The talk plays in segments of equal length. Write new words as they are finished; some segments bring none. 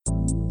You're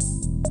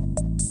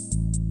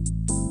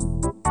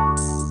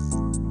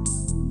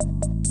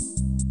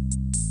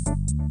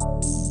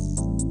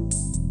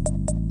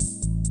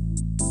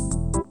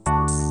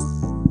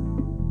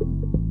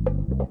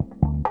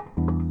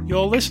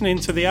listening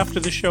to the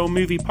After the Show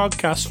movie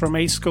podcast from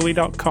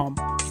ascully.com.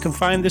 You can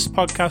find this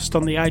podcast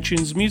on the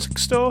iTunes Music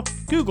Store,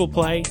 Google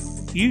Play,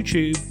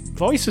 YouTube,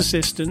 voice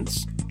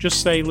assistants,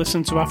 just say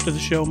listen to After the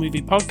Show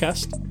movie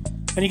podcast.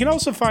 And you can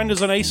also find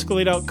us on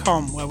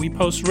ascully.com, where we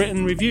post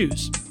written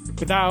reviews.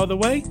 With that out of the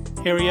way,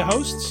 here are your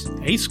hosts,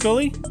 A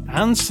Scully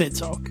and Sid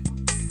Talk.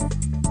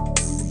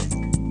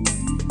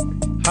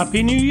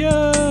 Happy New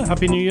Year!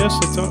 Happy New Year,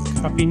 Sid Talk.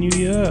 Happy New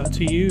Year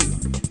to you.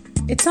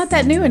 It's not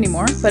that new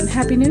anymore, but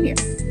Happy New Year.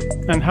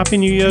 And Happy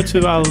New Year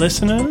to our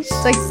listeners.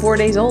 It's like 4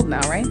 days old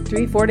now, right?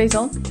 4 days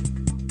old?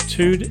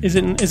 Is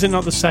it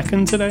not the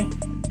 2nd today?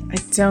 I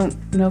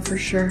don't know for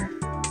sure.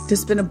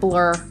 Just been a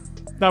blur.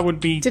 That would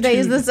be Today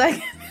is the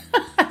 2nd.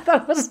 I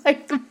thought it was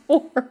like the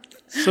 4th.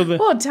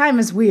 So time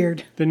is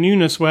weird. The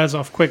newness wears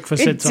off quick for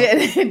Sid Talk.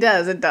 It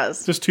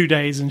does. Just 2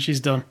 days and she's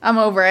done. I'm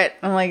over it.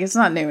 I'm like, it's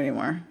not new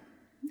anymore.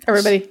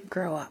 Everybody,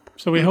 grow up.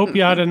 So we hope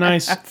you had a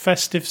nice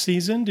festive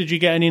season. Did you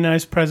get any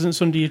nice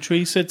presents under your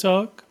tree, Sid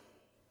Talk?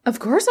 Of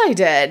course I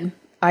did.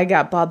 I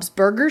got Bob's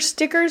Burgers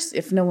stickers.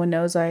 If no one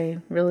knows, I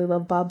really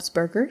love Bob's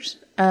Burgers.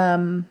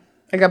 I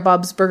got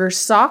Bob's Burgers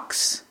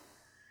socks.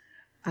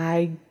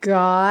 I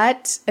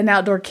got an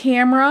outdoor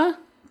camera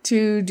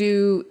to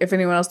do, if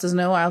anyone else doesn't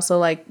know, I also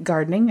like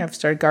gardening. I've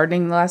started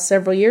gardening the last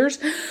several years.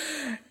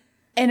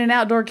 And an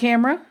outdoor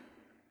camera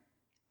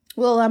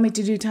will allow me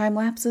to do time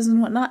lapses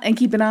and whatnot and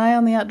keep an eye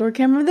on the outdoor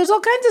camera. There's all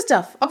kinds of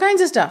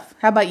stuff.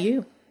 How about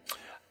you?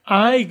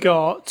 I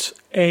got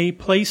a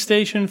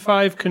PlayStation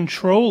 5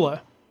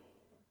 controller.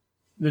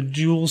 The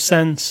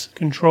DualSense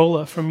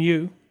controller from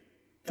you.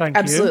 Thank you.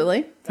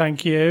 Absolutely.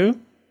 Thank you.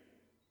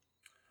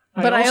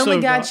 But I only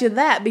got you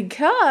that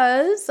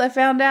because I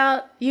found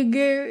out you're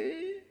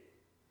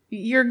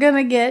going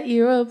to get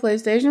you a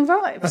PlayStation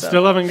 5. I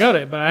still haven't got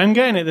it, but I'm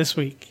getting it this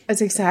week.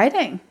 It's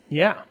exciting.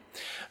 Yeah.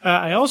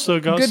 I also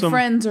got Good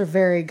friends are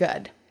very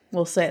good.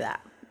 We'll say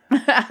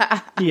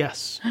that.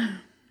 Yes.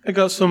 I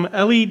got some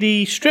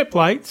LED strip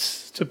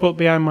lights to put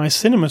behind my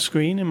cinema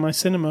screen in my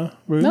cinema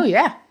room. Oh,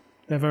 yeah.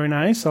 They're very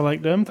nice. I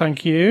like them.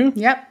 Thank you.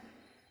 Yep.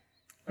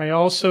 I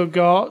also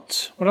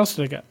got... What else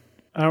did I get?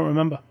 I don't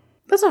remember.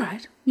 That's all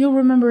right. You'll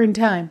remember in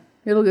time.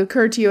 It'll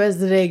occur to you as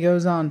the day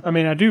goes on. I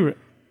mean, I do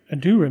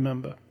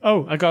remember.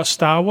 Oh, I got a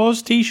Star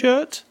Wars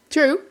t-shirt.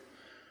 True.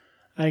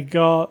 I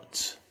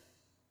got...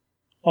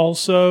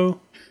 Also...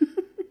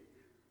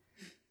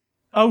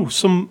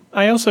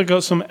 I also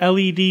got some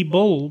LED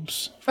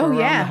bulbs for around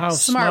the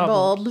house. Smart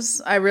bulbs.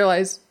 I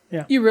realize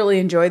you really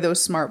enjoy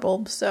those smart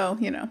bulbs, so,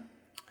 you know.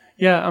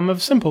 Yeah, I'm a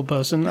simple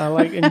person.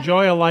 I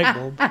enjoy a light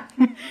bulb.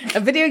 A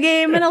video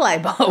game and a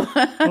light bulb.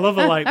 I love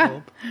a light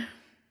bulb.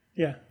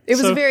 Yeah. It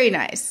was very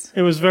nice.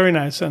 It was very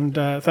nice, and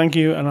thank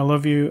you, and I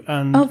love you,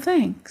 and... Oh,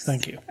 thanks.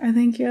 Thank you. I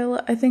think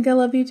I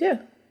love you, too.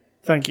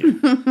 Thank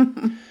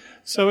you.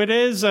 So it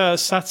is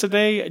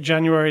Saturday,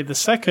 January the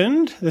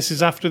 2nd. This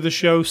is After the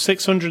Show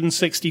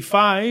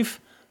 665.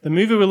 The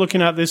movie we're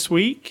looking at this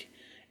week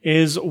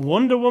is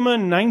Wonder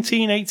Woman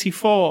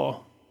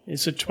 1984.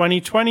 It's a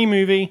 2020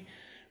 movie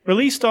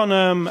released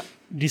on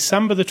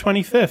December the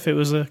 25th. It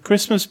was a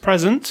Christmas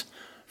present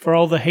for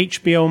all the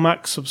HBO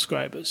Max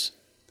subscribers.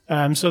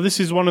 So this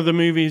is one of the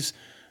movies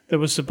that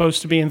was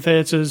supposed to be in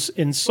theaters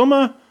in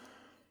summer,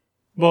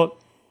 but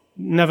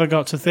never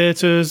got to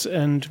theaters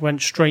and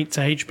went straight to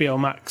HBO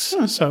Max.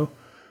 So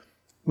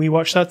we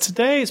watched that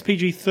today. It's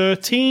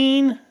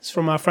PG-13. It's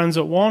from our friends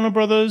at Warner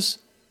Brothers,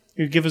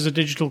 who give us a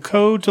digital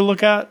code to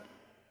look at.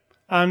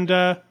 And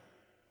there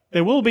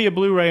will be a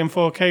Blu-ray and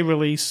 4K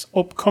release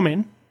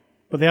upcoming,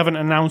 but they haven't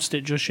announced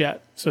it just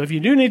yet. So if you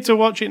do need to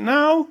watch it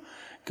now,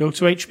 go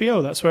to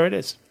HBO. That's where it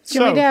is. Do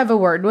you want me to have a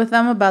word with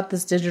them about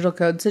this digital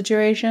code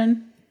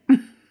situation?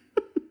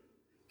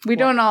 We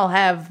don't all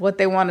have what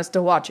they want us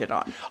to watch it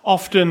on.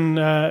 Often,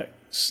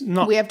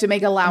 we have to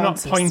make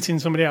allowances. Not pointing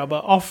somebody out,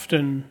 but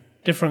often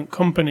different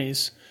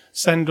companies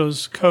send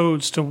us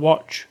codes to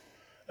watch,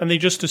 and they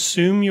just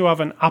assume you have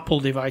an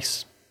Apple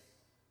device.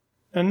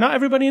 And not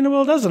everybody in the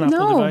world has an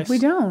Apple device. No, we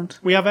don't.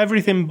 We have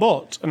everything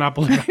but an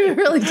Apple device. We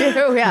really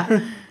do, yeah.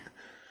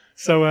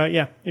 So,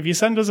 if you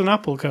send us an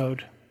Apple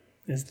code,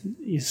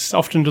 it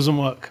often doesn't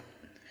work.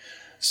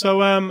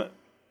 So,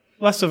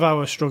 less of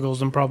our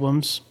struggles and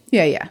problems.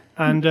 Yeah.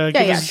 And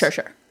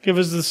Sure. Give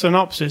us the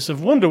synopsis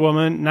of Wonder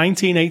Woman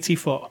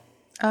 1984.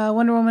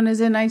 Wonder Woman is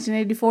in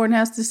 1984 and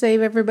has to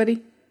save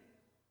everybody.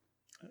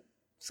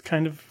 It's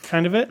kind of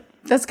it.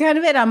 That's kind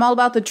of it. I'm all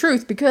about the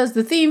truth because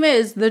the theme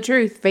is the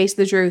truth. Face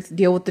the truth.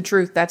 Deal with the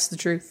truth. That's the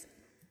truth.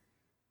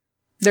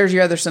 There's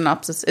your other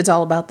synopsis. It's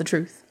all about the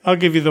truth. I'll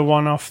give you the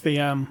one off the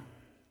back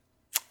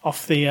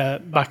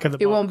of the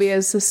box. It won't be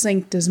as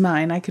succinct as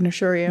mine, I can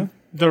assure you.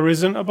 There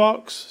isn't a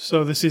box,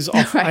 so this is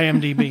off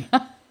IMDb.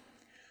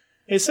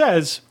 It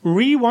says,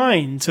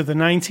 rewind to the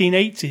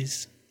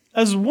 1980s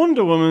as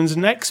Wonder Woman's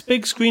next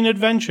big screen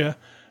adventure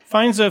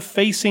finds her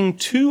facing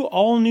two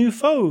all-new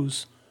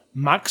foes,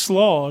 Max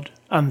Lord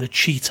and the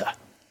Cheetah.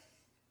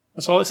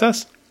 That's all it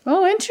says.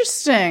 Oh,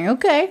 interesting.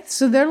 Okay,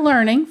 so they're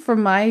learning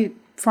from my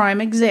prime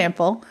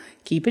example.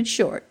 Keep it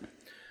short.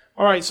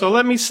 All right, so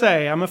let me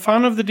say, I'm a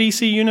fan of the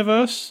DC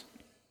Universe.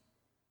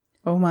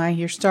 Oh my,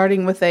 you're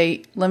starting with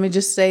a, let me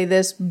just say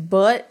this,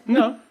 but...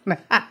 No.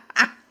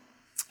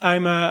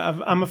 I'm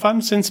a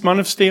fan since Man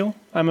of Steel.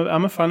 I'm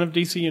a fan of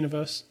DC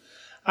Universe.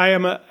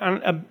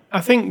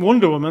 I think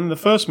Wonder Woman, the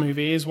first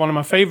movie, is one of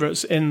my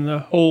favorites in the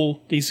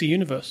whole DC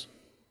Universe.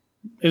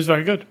 It was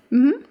very good.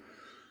 Mm-hmm.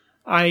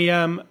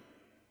 I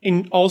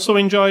also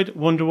enjoyed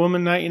Wonder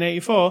Woman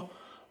 1984,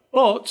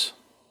 but,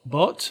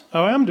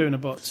 oh, I am doing a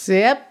but.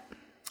 Yep.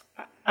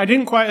 I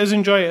didn't quite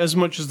enjoy it as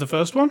much as the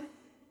first one,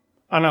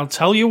 and I'll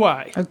tell you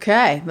why.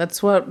 Okay,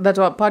 that's what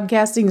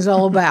podcasting is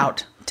all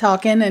about.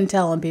 Talking and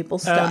telling people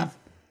stuff.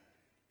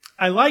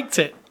 I liked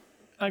it,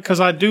 because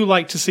I do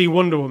like to see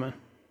Wonder Woman,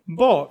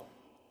 but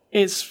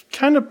it's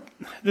kind of,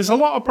 there's a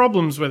lot of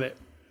problems with it.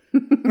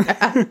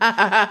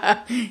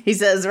 He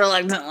says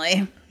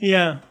reluctantly.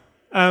 Yeah.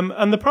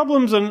 And the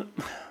problems, I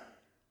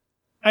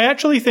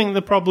actually think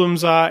the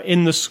problems are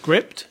in the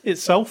script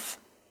itself.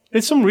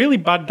 There's some really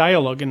bad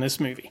dialogue in this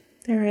movie.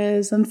 There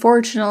is,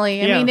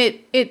 unfortunately. I mean,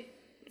 it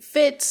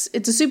fits.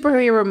 It's a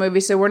superhero movie,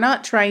 so we're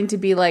not trying to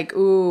be like,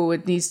 ooh,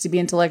 it needs to be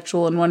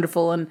intellectual and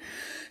wonderful and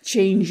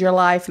change your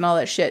life and all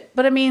that shit.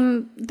 But I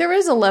mean, there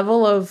is a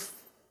level of,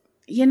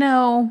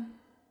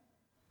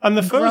 and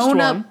the first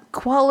grown-up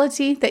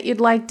quality that you'd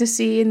like to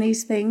see in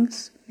these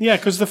things. Yeah,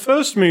 because the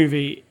first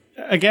movie,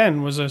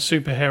 again, was a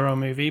superhero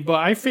movie, but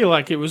I feel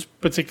like it was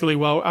particularly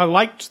well. I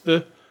liked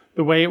the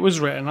way it was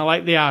written. I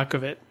liked the arc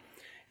of it.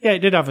 Yeah, it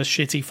did have a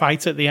shitty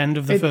fight at the end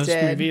of the first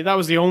movie. That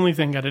was the only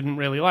thing I didn't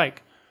really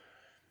like.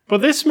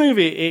 But this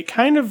movie,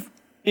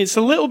 it's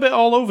a little bit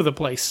all over the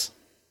place.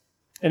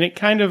 And it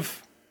kind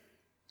of,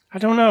 I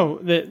don't know,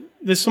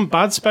 there's some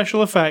bad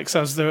special effects,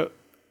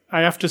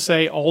 I have to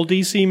say, all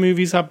DC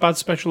movies have bad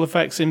special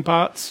effects in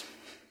parts.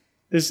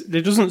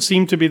 There doesn't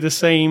seem to be the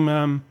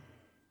same,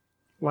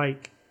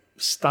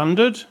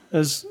 standard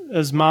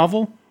as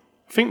Marvel.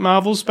 I think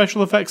Marvel's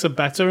special effects are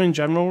better in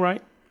general,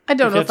 right? I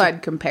don't know if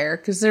I'd compare,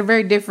 because they're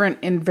very different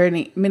in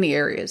many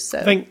areas. So.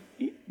 I think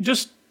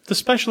just the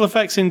special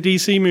effects in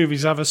DC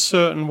movies have a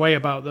certain way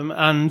about them,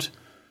 and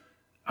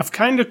I've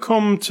kind of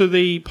come to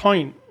the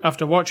point,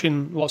 after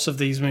watching lots of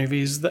these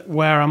movies,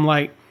 where I'm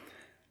like,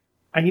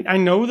 I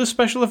know the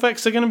special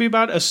effects are going to be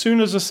bad as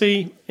soon as I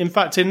see... In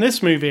fact, in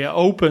this movie, it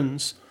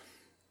opens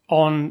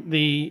on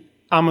the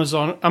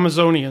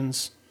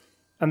Amazonians,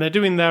 and they're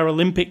doing their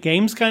Olympic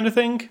Games kind of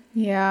thing.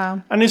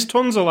 Yeah. And there's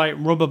tons of,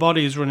 rubber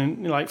bodies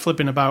running,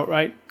 flipping about,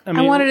 right? I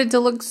wanted it to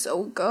look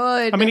so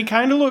good. I mean, it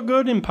kind of looked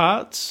good in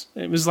parts.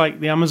 It was like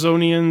the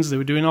Amazonians, they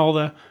were doing all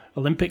the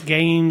Olympic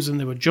Games, and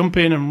they were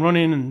jumping and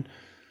running and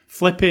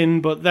flipping,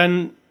 but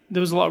then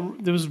there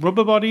was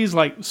rubber bodies,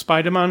 like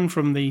Spider-Man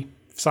from the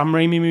Sam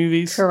Raimi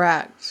movies.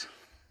 Correct.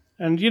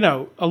 And,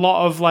 a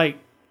lot of,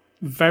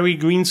 very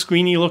green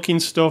screeny looking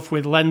stuff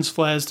with lens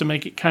flares to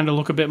make it kind of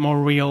look a bit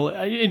more real.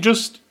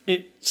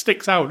 It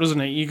sticks out,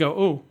 doesn't it? You go,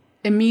 oh.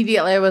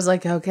 Immediately I was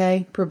like,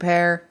 okay,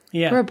 prepare.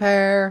 Yeah.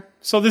 Prepare.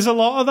 So there's a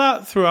lot of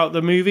that throughout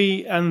the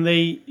movie, and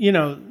they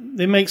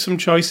make some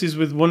choices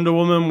with Wonder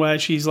Woman where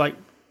she's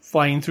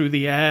flying through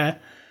the air.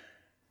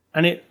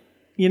 And it,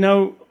 you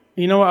know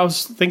what I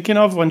was thinking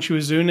of when she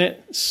was doing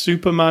it?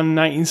 Superman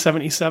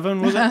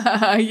 1977, was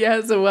it?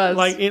 Yes, it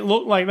was. It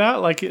looked like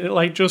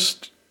that,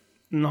 just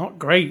not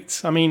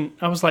great. I mean,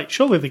 I was like,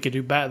 surely they could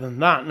do better than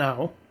that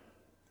now.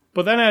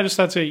 But then I just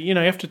had to, you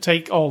have to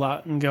take all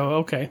that and go,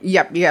 okay.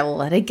 Yep, you gotta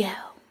let it go.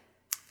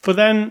 But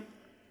then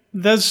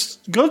there's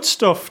good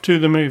stuff to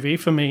the movie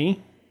for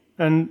me.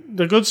 And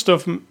the good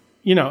stuff,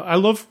 I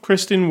love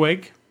Kristen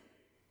Wiig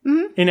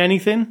in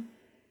anything.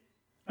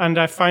 And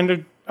I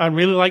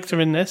really liked her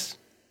in this.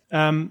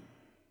 But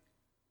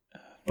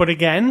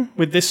again,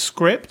 with this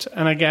script,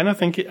 and again, I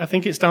think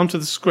it's down to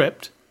the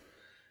script.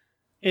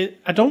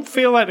 I don't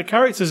feel like the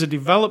characters are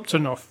developed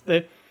enough.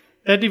 They're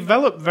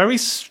developed very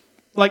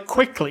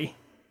quickly.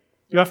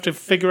 You have to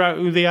figure out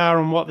who they are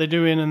and what they're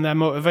doing and their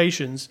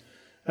motivations,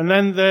 and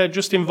then they're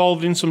just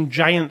involved in some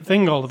giant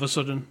thing all of a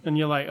sudden, and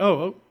you're like,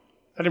 oh,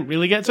 I didn't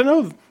really get to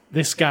know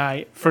this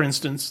guy, for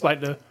instance.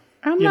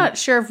 I'm not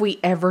sure if we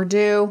ever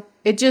do.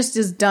 It just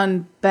is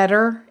done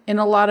better in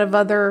a lot of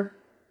other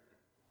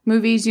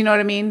movies, you know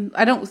what I mean?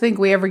 I don't think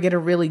we ever get a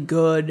really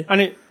good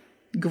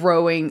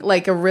growing,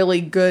 a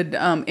really good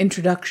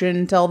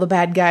introduction to all the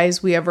bad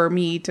guys we ever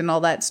meet and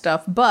all that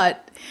stuff.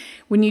 But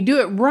when you do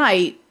it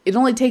right, it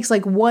only takes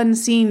one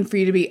scene for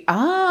you to be,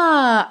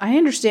 I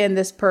understand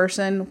this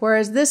person.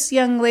 Whereas this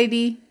young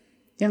lady,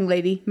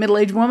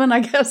 middle-aged woman, I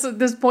guess at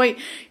this point,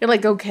 you're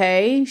like,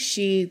 okay,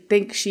 she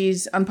thinks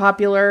she's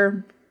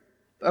unpopular,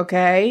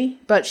 okay,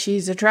 but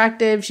she's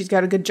attractive, she's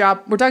got a good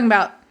job. We're talking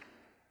about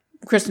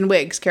Kristen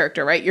Wiig's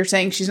character, right? You're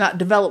saying she's not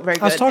developed very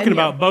good. I was talking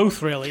about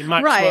both, really,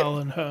 Maxwell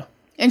and her.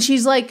 And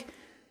she's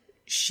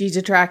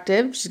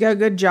attractive, she's got a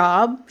good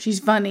job, she's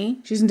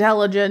funny, she's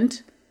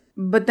intelligent,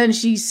 But then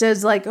she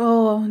says like,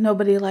 oh,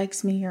 nobody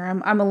likes me, or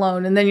I'm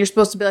alone. And then you're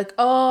supposed to be like,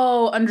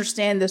 oh,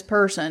 understand this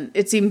person.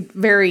 It seemed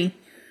very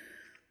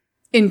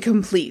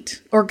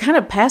incomplete or kind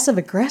of passive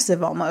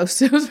aggressive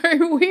almost. It was very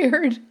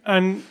weird.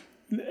 And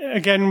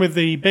again, with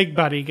the big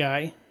baddie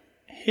guy,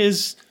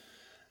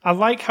 I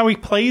like how he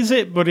plays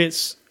it, but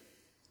it's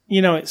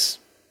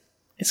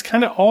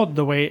kind of odd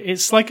the way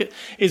it's like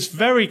it's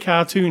very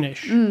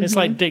cartoonish. Mm-hmm. It's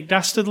like Dick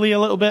Dastardly a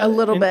little bit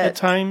at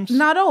times.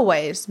 Not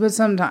always, but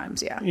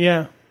sometimes, yeah.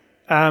 Yeah.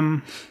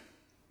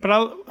 But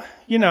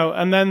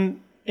and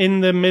then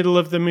in the middle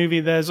of the movie,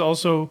 there's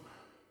also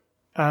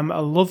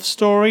a love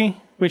story,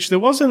 which there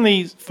was in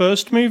the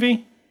first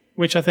movie,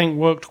 which I think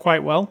worked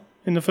quite well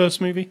in the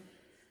first movie.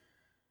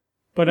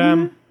 But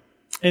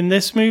in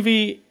this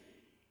movie,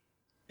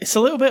 it's a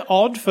little bit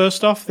odd,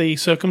 first off, the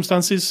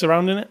circumstances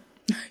surrounding it.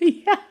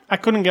 Yeah. I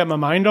couldn't get my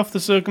mind off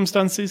the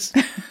circumstances.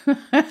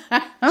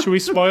 Should we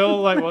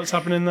spoil what's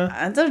happening there?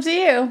 It's up to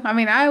you. I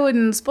mean, I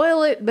wouldn't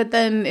spoil it, but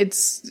then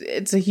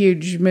it's a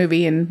huge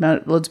movie and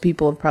loads of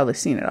people have probably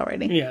seen it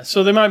already. Yeah,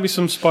 so there might be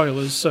some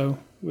spoilers, so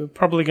we're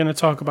probably going to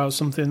talk about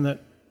something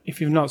that, if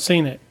you've not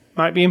seen it,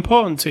 might be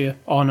important to you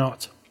or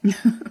not.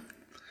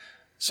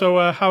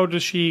 So how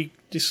does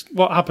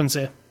what happens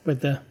here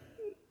with the...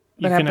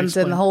 What happens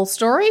in the whole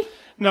story?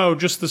 No,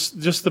 just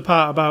the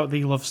part about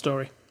the love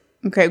story.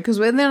 Okay, because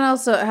we then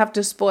also have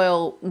to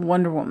spoil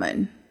Wonder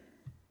Woman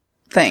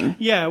thing.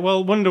 Yeah,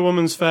 well, Wonder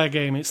Woman's fair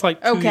game. It's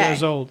like 2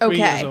 years old, 3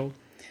 years old.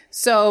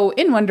 So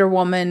in Wonder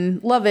Woman,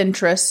 love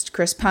interest,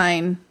 Chris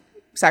Pine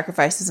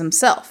sacrifices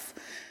himself.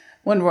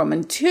 Wonder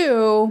Woman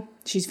 2,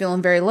 she's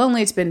feeling very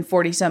lonely. It's been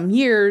 40-some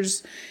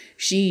years.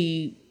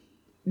 She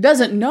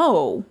doesn't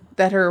know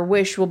that her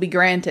wish will be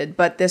granted,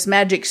 but this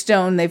magic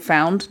stone they've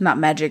found, not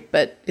magic,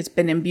 but it's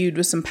been imbued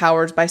with some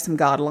powers by some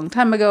god a long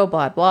time ago,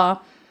 blah, blah.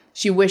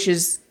 She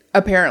wishes...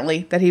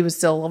 apparently, that he was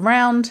still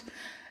around,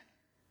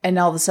 and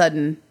all of a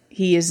sudden,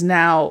 he is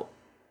now,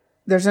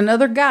 there's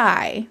another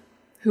guy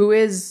who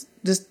is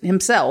just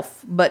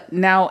himself, but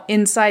now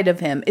inside of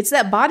him. It's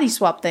that body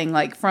swap thing,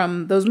 like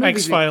from those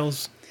movies.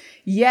 X-Files.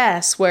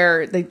 Yes,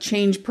 where they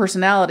change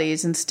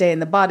personalities and stay in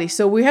the body.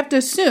 So we have to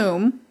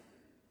assume,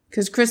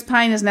 because Chris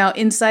Pine is now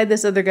inside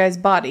this other guy's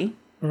body.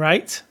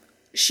 Right.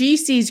 She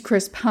sees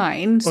Chris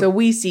Pine, so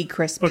we see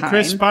Chris Pine. But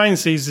Chris Pine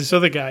sees this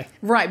other guy.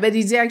 Right, but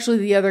he's actually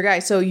the other guy.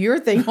 So your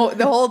thing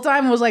the whole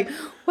time was like,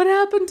 what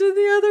happened to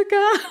the other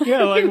guy?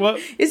 Yeah, like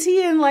what? Is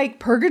he in like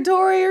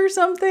purgatory or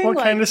something? What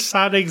kind of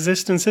sad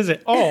existence is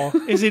it? Or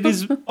is it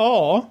his...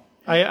 Or,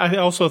 I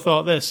also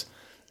thought this,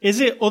 is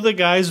it other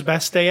guy's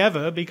best day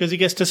ever because he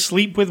gets to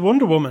sleep with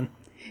Wonder Woman?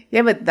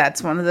 Yeah, but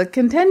that's one of the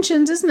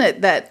contentions, isn't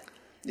it? That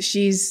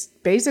she's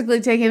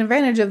basically taking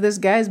advantage of this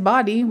guy's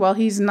body while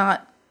he's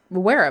not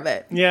aware of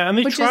it. Yeah, and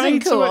they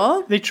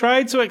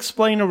tried to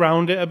explain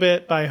around it a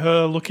bit by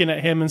her looking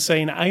at him and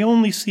saying, "I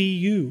only see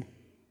you."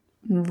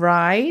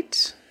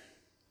 Right.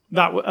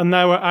 Then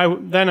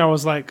I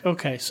was like,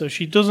 okay, so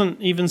she doesn't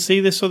even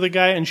see this other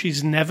guy, and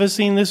she's never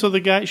seen this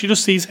other guy. She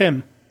just sees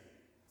him.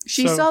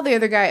 She saw the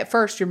other guy at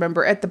first,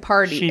 remember, at the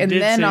party, and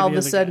then all of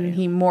a sudden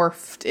he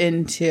morphed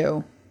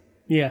into.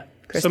 Yeah.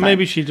 Chris so Pine.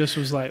 Maybe she just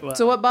was like, well.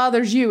 So what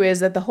bothers you is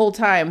that the whole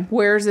time,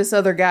 where's this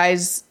other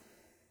guy's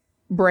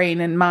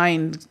brain and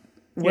mind?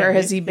 Where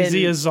has he been? Is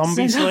he a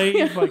zombie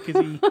slave? Like, is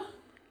he?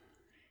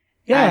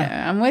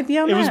 Yeah, I'm with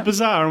you on that. It was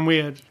bizarre and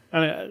weird,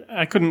 and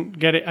I couldn't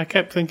get it. I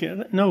kept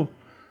thinking, no,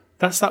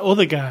 that's that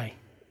other guy.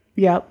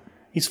 Yep.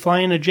 He's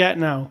flying a jet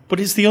now, but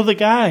it's the other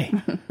guy.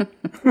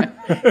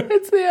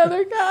 It's the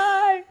other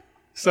guy.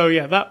 So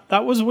yeah,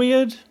 that was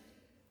weird,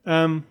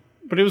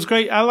 but it was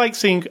great. I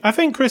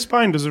think Chris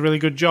Pine does a really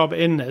good job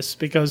in this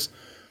because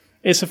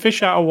it's a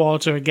fish out of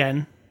water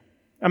again.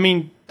 I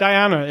mean,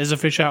 Diana is a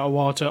fish out of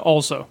water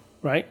also.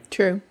 Right?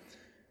 True.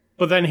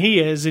 But then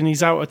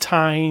he's out of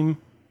time.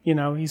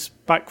 He's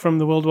back from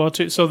the World War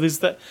II. So there's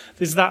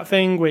that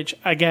thing which,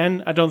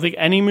 again, I don't think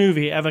any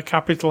movie ever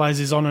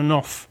capitalizes on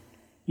enough.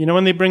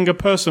 When they bring a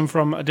person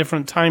from a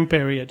different time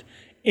period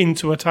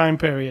into a time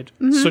period,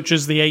 such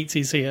as the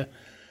 80s here,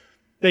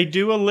 they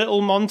do a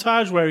little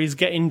montage where he's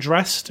getting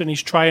dressed and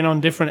he's trying on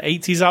different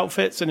 80s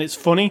outfits, and it's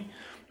funny.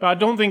 But I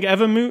don't think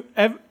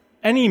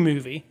any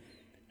movie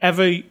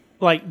ever...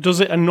 does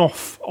it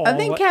enough? I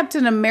think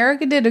Captain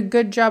America did a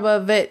good job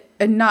of it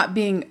and not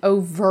being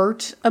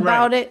overt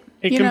about it.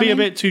 It can be a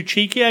bit too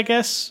cheeky, I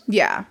guess.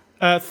 Yeah.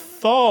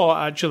 Thor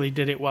actually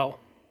did it well,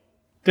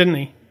 didn't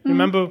he?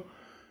 Remember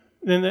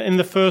in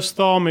the first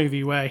Thor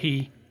movie where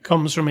he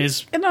comes from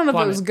his I don't know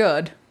planet. if it was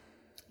good.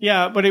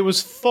 Yeah, but it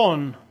was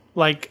fun.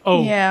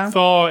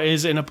 Thor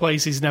is in a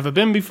place he's never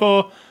been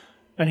before,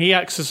 and he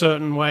acts a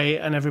certain way,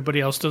 and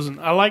everybody else doesn't.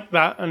 I like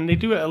that, and they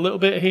do it a little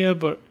bit here,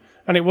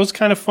 and it was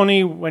kind of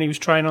funny when he was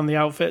trying on the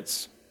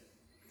outfits.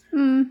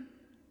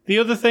 The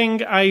other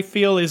thing I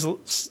feel is,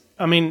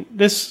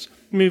 this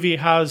movie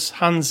has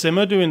Hans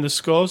Zimmer doing the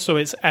score, so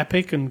it's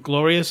epic and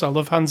glorious. I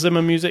love Hans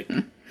Zimmer music.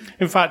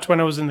 In fact, when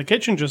I was in the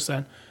kitchen just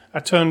then, I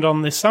turned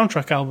on this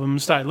soundtrack album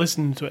and started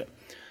listening to it.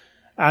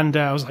 And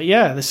I was like,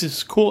 yeah, this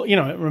is cool.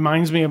 It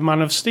reminds me of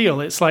Man of Steel.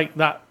 It's like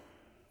that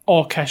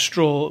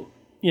orchestral,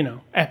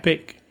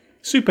 epic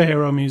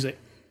superhero music.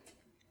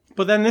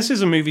 But then this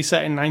is a movie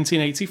set in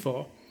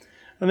 1984,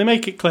 and they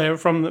make it clear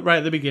from right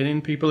at the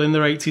beginning, people in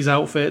their 80s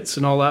outfits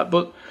and all that,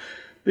 but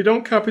they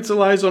don't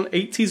capitalize on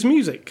 80s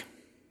music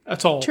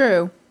at all.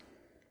 True.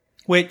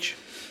 Which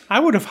I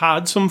would have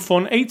had some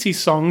fun 80s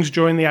songs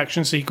during the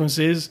action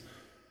sequences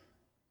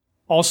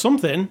or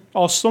something,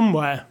 or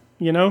somewhere,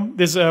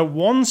 There's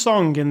one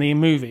song in the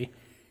movie,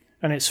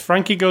 and it's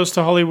Frankie Goes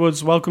to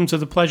Hollywood's Welcome to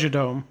the Pleasure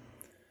Dome.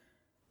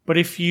 But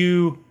if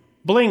you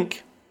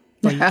blink,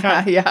 well, you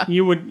can't, yeah.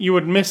 you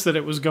would miss that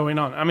it was going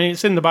on. I mean,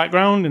 it's in the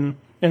background and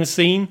in a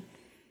scene,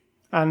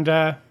 and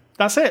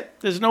that's it.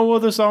 There's no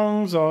other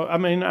songs. I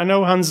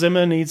know Hans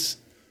Zimmer needs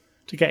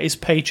to get his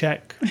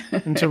paycheck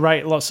and to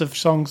write lots of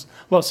songs,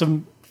 lots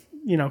of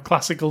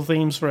classical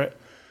themes for it.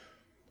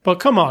 But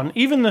come on,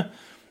 even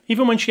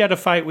when she had a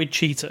fight with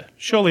Cheetah,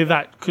 surely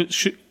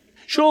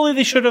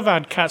they should have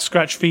had Cat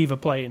Scratch Fever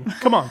playing.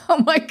 Come on. Oh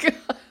my God.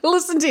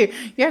 Listen to you.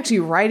 You're actually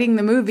writing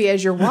the movie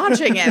as you're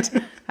watching it.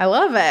 I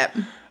love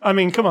it. I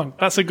mean, come on.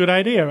 That's a good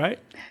idea, right?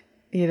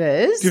 It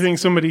is. Do you think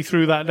somebody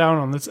threw that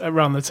down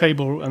around the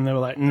table and they were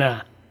like,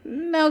 nah?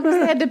 No, because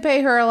they had to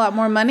pay her a lot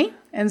more money.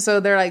 And so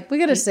they're like, we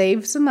got to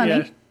save some money.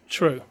 Yeah,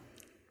 true.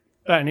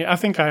 I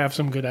think I have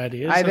some good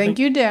ideas. I think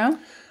you do.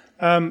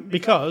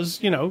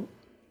 Because,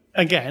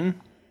 again,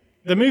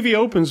 the movie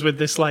opens with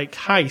this,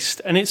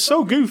 heist, and it's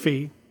so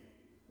goofy.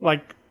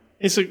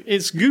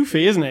 It's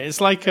goofy, isn't it?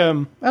 It's like...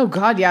 oh,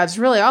 God, yeah, it's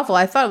really awful.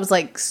 I thought it was,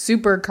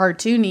 super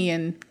cartoony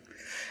and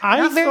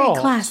not very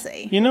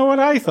classy. You know what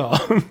I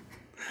thought?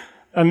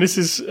 And this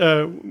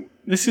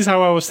is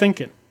how I was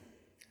thinking.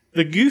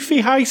 The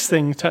goofy heist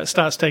thing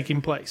starts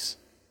taking place,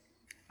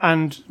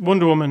 and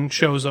Wonder Woman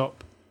shows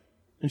up,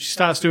 and she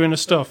starts doing her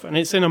stuff, and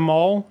it's in a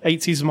mall,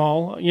 80s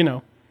mall,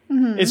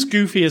 Mm-hmm. It's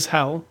goofy as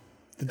hell.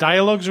 The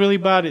dialogue's really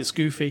bad, it's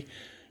goofy.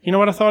 You know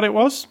what I thought it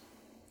was?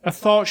 I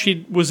thought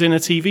she was in a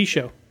TV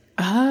show.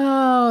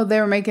 Oh, they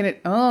were making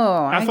it...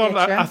 Oh, I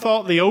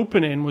thought the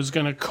opening was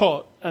going to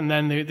cut, and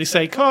then they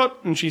say cut,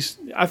 and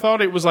I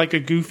thought it was like a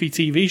goofy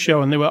TV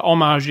show, and they were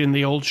homaging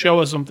the old show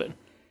or something.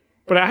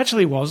 But it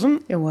actually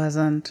wasn't. It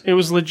wasn't. It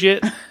was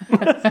legit.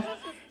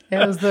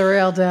 It was the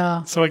real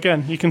deal. So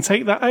again, you can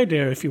take that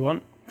idea if you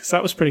want, because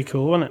that was pretty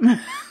cool, wasn't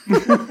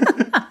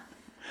it?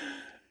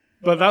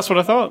 But that's what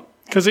I thought,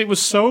 because it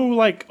was so,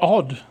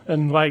 odd,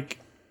 and,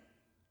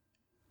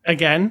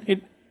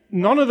 again,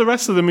 none of the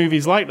rest of the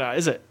movie's like that,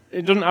 is it?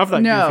 It doesn't have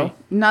that no, goofy.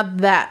 not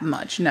that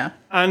much, no.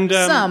 And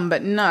some,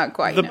 but not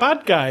quite. The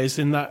bad guys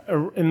in that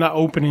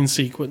opening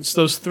sequence,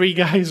 those three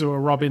guys who are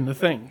robbing the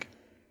thing,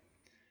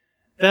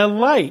 they're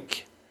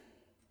like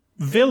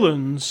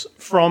villains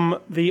from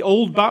the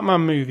old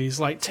Batman movies,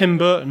 like Tim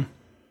Burton.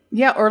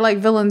 Yeah, or like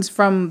villains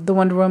from the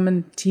Wonder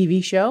Woman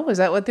TV show. Is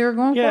that what they were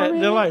going for? Yeah,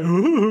 they're like,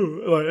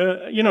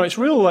 it's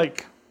real,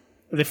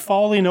 they're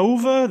falling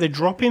over, they're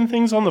dropping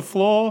things on the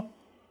floor.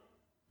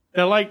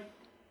 They're I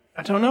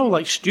don't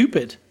know,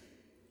 stupid.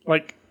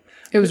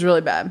 It was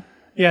really bad.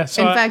 Yeah.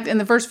 So in fact, in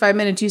the first 5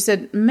 minutes, you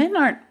said men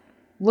aren't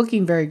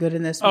looking very good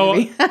in this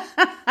movie.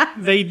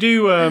 They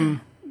do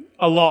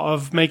a lot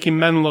of making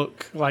men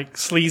look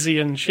sleazy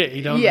and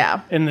shitty, don't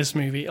they? In this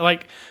movie,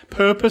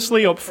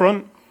 purposely up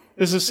front.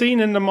 There's a scene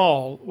in the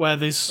mall where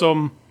there's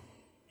some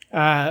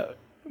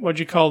what do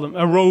you call them?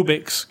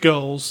 Aerobics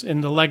girls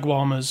in the leg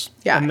warmers,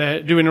 and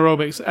they're doing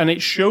aerobics, and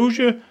it shows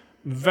you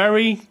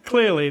very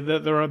clearly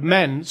that there are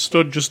men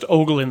stood just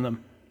ogling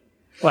them,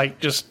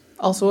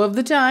 also of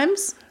the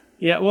times.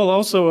 Yeah, well,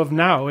 also of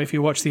now, if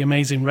you watch The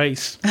Amazing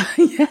Race.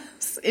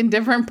 Yes, in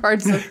different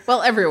parts of,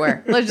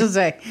 everywhere. Let's just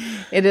say,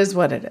 it is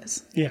what it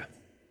is. Yeah.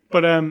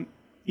 But,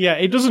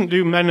 it doesn't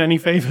do men any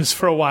favors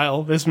for a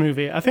while, this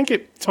movie. I think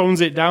it tones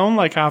it down,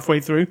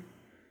 halfway through.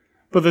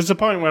 But there's a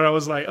point where I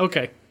was like,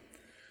 okay,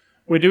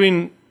 we're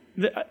doing...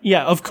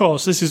 of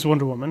course, this is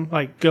Wonder Woman,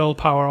 girl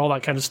power, all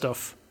that kind of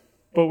stuff.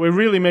 But we're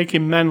really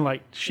making men,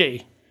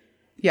 shitty.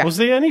 Yeah. Was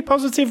there any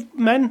positive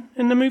men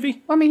in the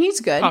movie? Well, I mean,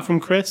 he's good. Apart from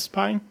Chris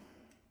Pine?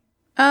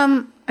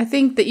 I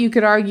think that you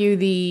could argue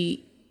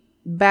the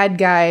bad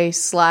guy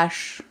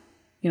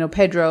 /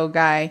 Pedro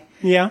guy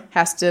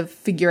has to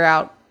figure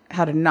out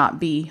how to not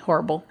be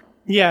horrible.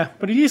 Yeah,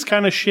 but he is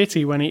kind of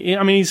shitty when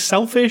he's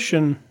selfish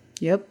and...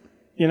 Yep.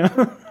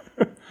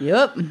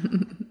 Yep.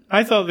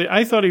 I thought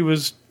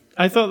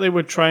they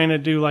were trying to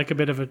do a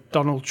bit of a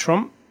Donald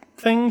Trump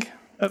thing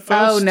at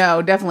first. Oh,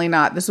 no, definitely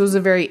not. This was a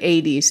very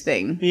 80s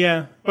thing.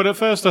 Yeah, but at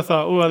first I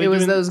thought, it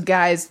was those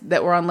guys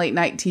that were on late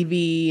night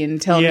TV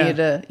and telling you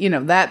to,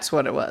 that's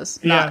what it was.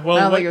 I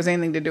don't think it was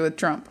anything to do with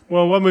Trump.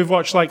 Well, when we've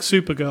watched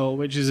Supergirl,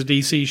 which is a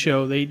DC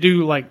show, they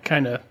do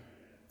kind of...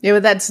 Yeah,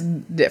 but that's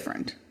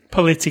different.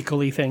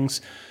 Politically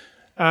things.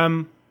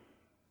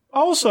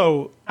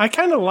 Also, I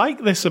kind of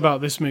like this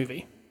about this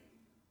movie.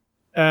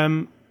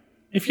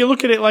 If you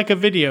look at it like a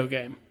video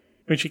game,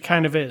 which it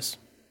kind of is,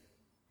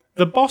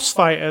 the boss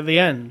fight at the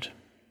end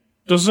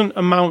doesn't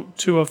amount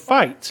to a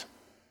fight.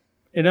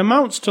 It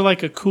amounts to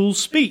a cool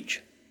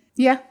speech.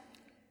 Yeah.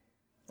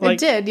 It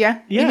did,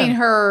 yeah. Yeah. You mean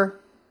her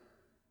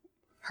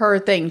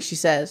thing she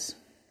says.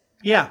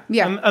 Yeah.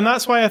 Yeah. And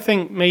that's why I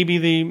think maybe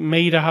they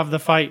made her have the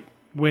fight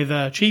with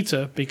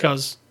Cheetah,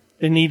 because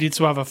they needed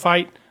to have a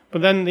fight.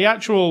 But then the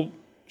actual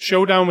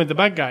showdown with the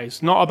bad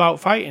guys, not about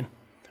fighting,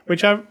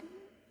 which I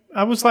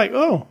was like,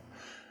 oh,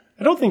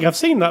 I don't think I've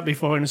seen that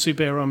before in a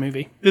superhero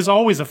movie. There's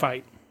always a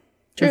fight.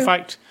 True. In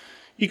fact,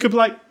 you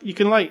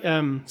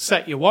can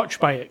set your watch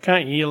by it,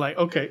 can't you? You're like,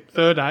 okay,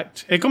 third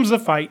act, here comes the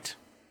fight,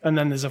 and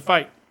then there's a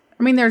fight.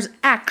 I mean, there's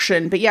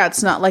action, but yeah,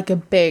 it's not like a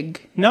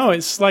big... No,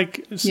 it's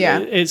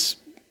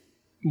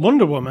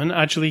Wonder Woman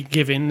actually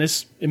giving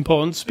this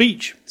important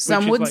speech.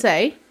 Some would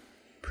say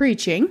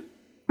preaching.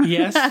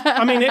 Yes.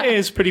 I mean, it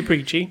is pretty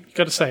preachy. You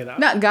got to say that.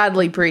 Not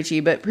godly preachy,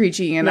 but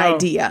preaching an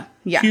idea.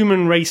 Yeah.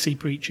 Human racy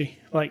preachy.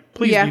 Like,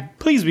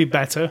 please be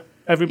better,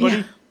 everybody.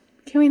 Yeah.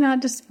 Can we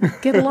not just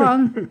get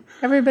along,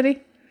 everybody?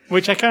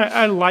 Which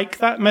I like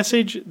that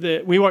message.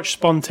 We watched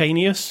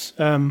Spontaneous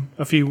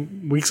a few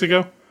weeks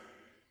ago.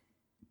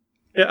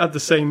 It had the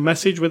same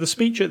message with a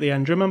speech at the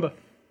end, do you remember?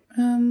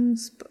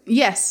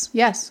 Yes.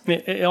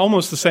 It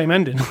almost the same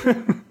ending.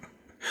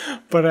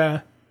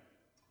 But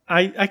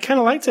I kind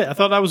of liked it. I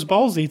thought that was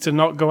ballsy to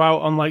not go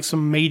out on like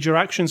some major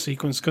action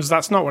sequence, because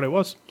that's not what it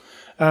was.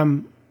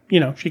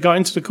 She got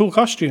into the cool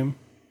costume,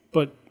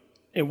 but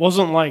it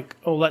wasn't like,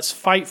 oh, let's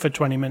fight for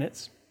 20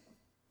 minutes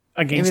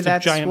against a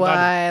giant baddie. Maybe that's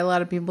why a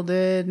lot of people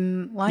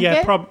didn't like it?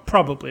 Yeah,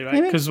 probably,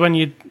 right? Because when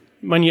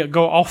you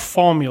go off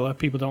formula,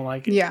 people don't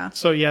like it. Yeah.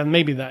 So, yeah,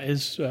 maybe that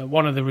is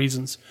one of the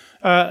reasons.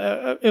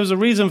 It was a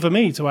reason for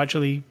me to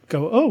actually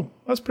go, oh,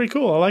 that's pretty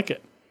cool. I like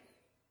it.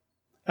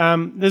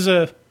 There's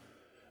a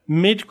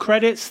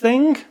mid-credits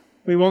thing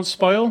we won't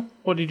spoil.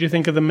 What did you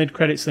think of the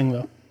mid-credits thing,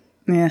 though?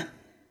 Yeah.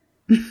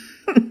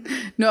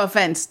 No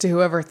offense to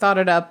whoever thought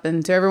it up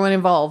and to everyone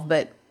involved,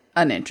 but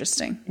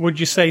uninteresting. Would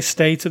you say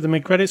stay to the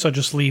mid-credits or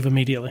just leave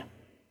immediately?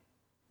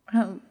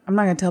 I'm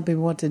not going to tell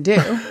people what to do.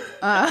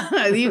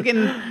 You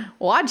can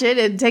watch it.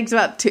 It takes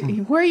about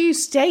Where are you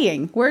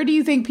staying? Where do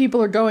you think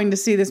people are going to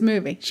see this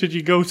movie? Should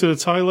you go to the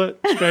toilet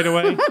straight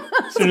away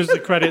as soon as the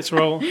credits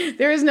roll?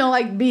 There is no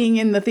like being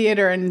in the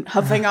theater and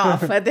huffing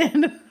off at the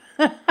end.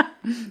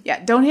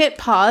 Yeah, don't hit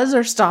pause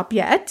or stop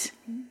yet.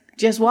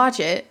 Just watch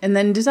it and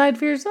then decide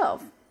for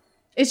yourself.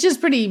 It's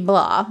just pretty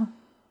blah.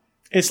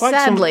 It's like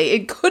sadly,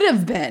 it could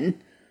have been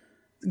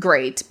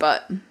great,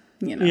 but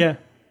Yeah.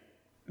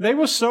 They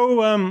were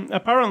so,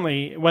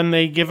 apparently, when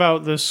they give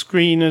out the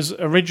screeners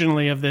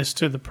originally of this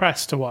to the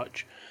press to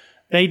watch,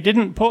 they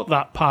didn't put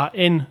that part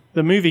in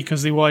the movie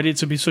because they wanted it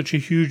to be such a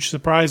huge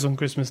surprise on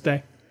Christmas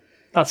Day.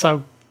 That's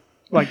how,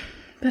 like...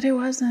 But it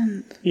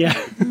wasn't.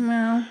 Yeah.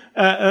 No.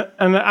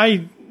 And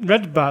I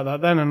read about that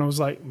then, and I was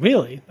like,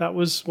 really? That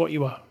was what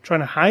you were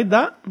trying to hide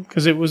that?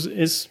 Because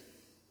it's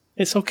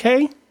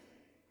okay,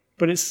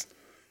 but the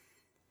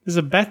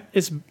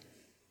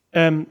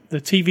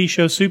TV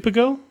show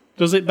Supergirl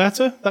does it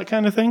better, that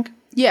kind of thing.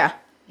 Yeah.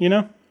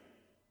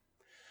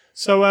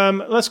 So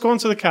let's go on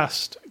to the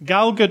cast.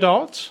 Gal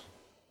Gadot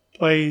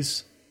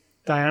plays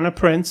Diana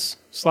Prince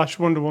 /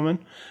 Wonder Woman.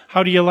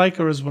 How do you like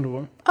her as Wonder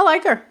Woman? I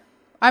like her.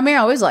 I mean, I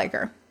always like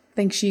her. I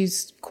think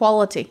she's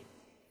quality.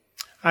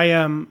 I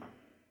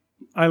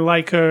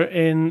like her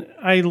in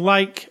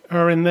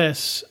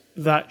this,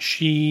 that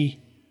she,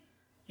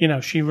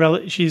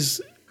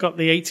 she's got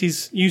the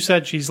 80s. You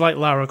said she's like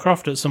Lara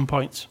Croft at some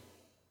points.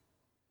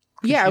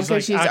 Yeah,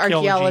 because she's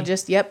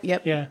archaeologist. Yep.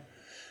 Yeah.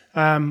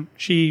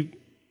 She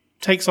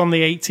takes on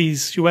the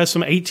 80s. She wears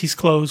some 80s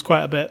clothes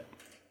quite a bit.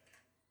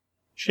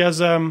 She has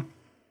the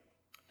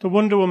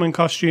Wonder Woman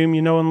costume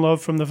you know and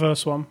love from the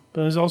first one.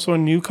 But there's also a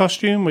new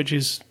costume, which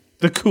is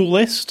the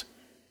coolest,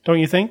 don't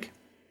you think?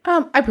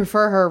 I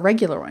prefer her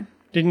regular one.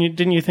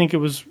 Didn't you think it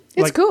was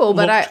it's cool,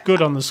 but looked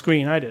good on the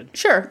screen? I did.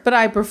 Sure, but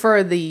I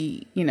prefer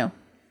the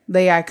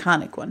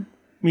iconic one.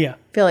 Yeah.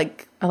 I feel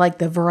like I like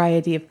the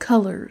variety of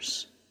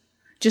colors.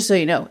 Just so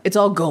you know, it's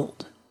all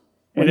gold.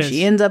 When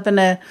she ends up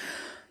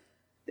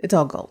it's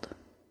all gold.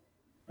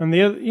 And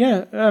the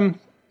other,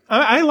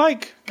 I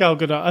like Gal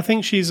Gadot. I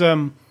think she's,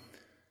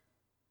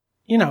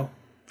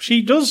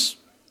 she does,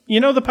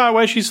 the part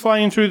where she's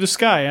flying through the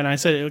sky, and I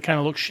said it kind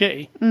of looks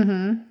shitty.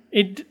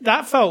 Mm-hmm.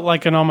 That felt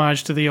like an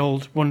homage to the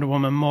old Wonder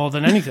Woman more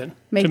than anything.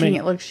 Making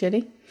it look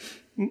shitty?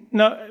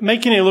 No,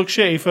 making it look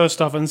shitty,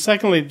 first off, and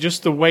secondly,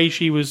 just the way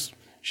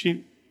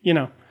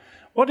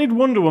what did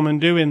Wonder Woman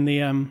do in the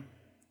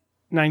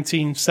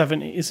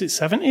 1970s? Is it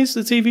 70s,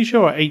 the TV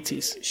show, or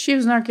 80s? She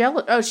was an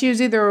archaeologist. Oh, she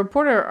was either a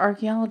reporter or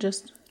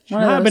archaeologist. She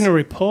might have been a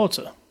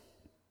reporter.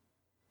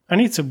 I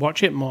need to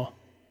watch it more.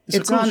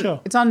 It's a cool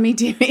show. It's on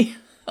MeTV.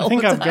 I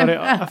think I've got it.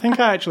 I think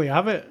I actually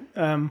have it.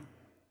 And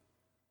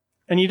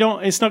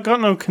it's not got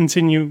no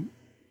continue.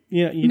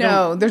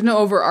 No, there's no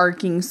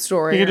overarching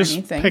story or anything.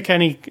 You can just pick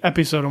any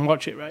episode and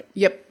watch it, right?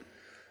 Yep.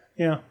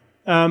 Yeah.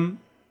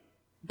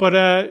 But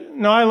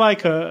no, I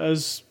like her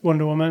as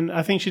Wonder Woman.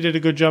 I think she did a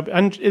good job.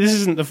 And this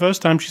isn't the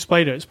first time she's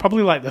played her. It's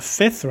probably like the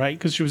fifth, right?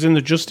 Because she was in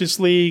the Justice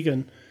League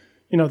and,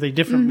 the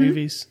different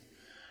movies.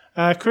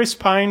 Chris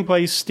Pine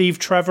plays Steve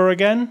Trevor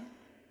again.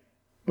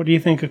 What do you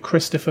think of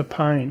Christopher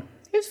Pine?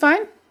 He was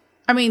fine.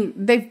 I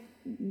mean,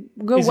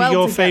 go Is well he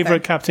your together.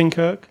 favorite Captain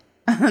Kirk?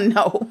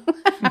 No.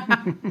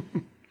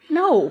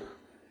 No.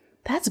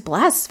 That's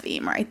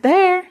blaspheme right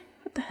there.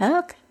 What the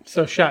heck?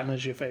 So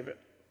Shatner's your favorite.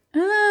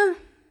 I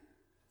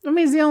mean,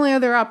 he's the only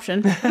other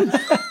option.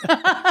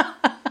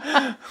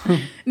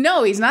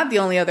 No, he's not the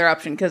only other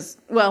option because,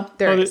 well,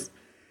 there is.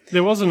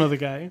 There was another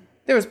guy.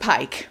 There was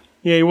Pike.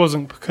 Yeah, he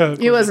wasn't Kirk.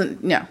 He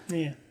wasn't, no.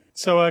 Yeah.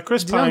 So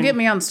Chris Pine. Don't get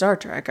me on Star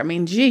Trek. I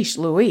mean, geesh,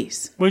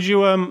 Louise. Would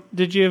you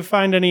did you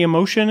find any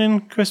emotion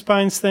in Chris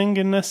Pine's thing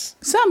in this?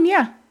 Some,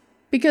 yeah.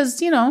 Because,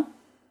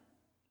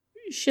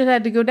 shit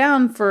had to go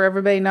down for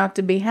everybody not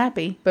to be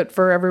happy, but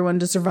for everyone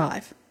to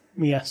survive.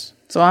 Yes.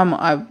 So I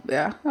was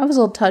a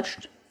little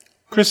touched.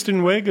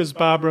 Kristen Wiig as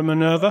Barbara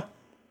Minerva.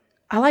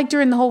 I liked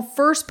her in the whole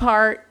first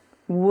part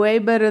way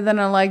better than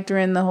I liked her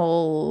in the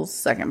whole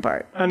second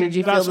part. And Did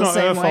you that's feel the not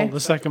same her way? fault, the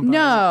second part.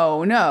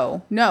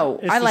 No.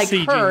 It's I the like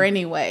CG. her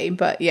anyway,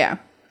 but yeah.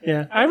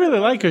 Yeah, I really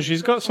like her.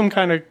 She's got some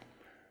kind of...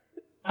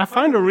 I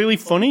find her really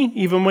funny,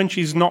 even when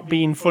she's not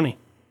being funny.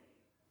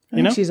 I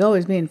think she's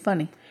always being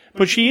funny.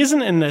 But she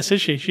isn't in this,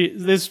 is she?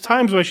 There's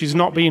times where she's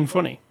not being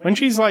funny. When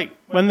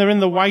they're in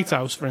the White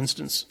House, for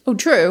instance. Oh,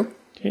 true.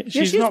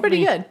 She's not pretty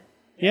being- good.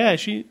 Yeah,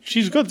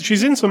 she's good.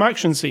 She's in some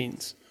action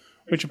scenes,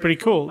 which are pretty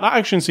cool. That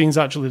action scene's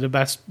actually the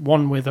best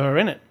one with her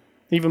in it.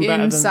 Even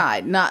better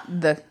Inside,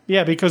 not the...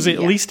 Yeah, because at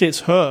least it's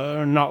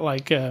her and not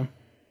like a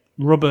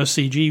rubber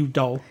CG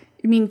doll.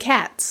 You mean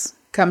Cats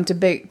come to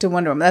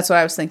Wonder Woman. That's what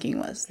I was thinking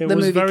was. It the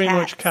was movie very Cats.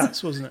 much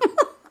Cats, wasn't it?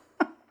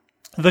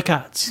 The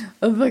Cats.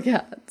 The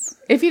Cats.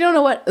 If you don't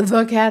know what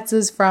The Cats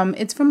is from,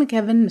 it's from a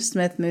Kevin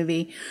Smith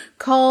movie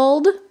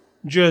called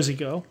Jersey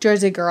Girl.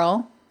 Jersey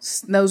Girl.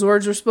 Those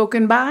words were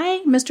spoken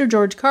by Mr.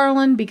 George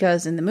Carlin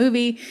because in the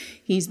movie,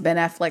 he's Ben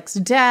Affleck's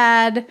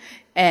dad,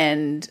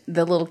 and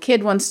the little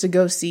kid wants to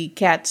go see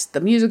Cats,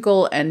 the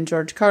musical, and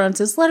George Carlin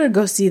says, let her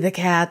go see the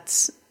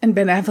Cats. And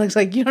Ben Affleck's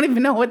like, you don't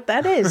even know what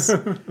that is.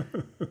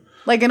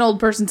 Like an old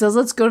person says,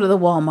 let's go to the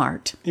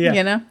Walmart. Yeah.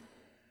 You know?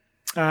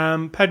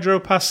 Pedro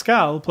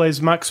Pascal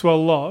plays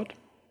Maxwell Lord.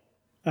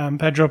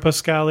 Pedro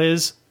Pascal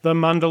is the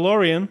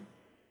Mandalorian.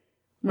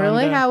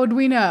 Really? And, How would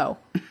we know?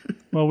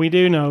 Well, we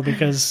do know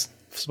because,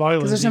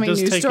 spoilers, There's so he many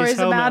does news take his stories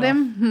helmet about off.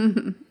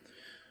 him.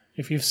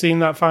 If you've seen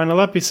that final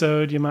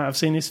episode, you might have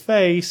seen his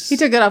face. He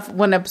took it off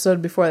one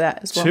episode before that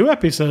as well. 2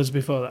 episodes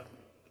before that.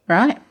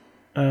 Right.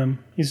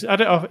 He's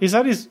had it off. He's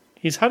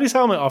had his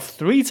helmet off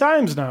 3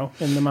 times now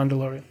in The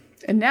Mandalorian.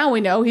 And now we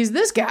know he's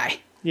this guy.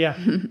 Yeah.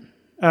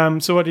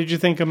 So what did you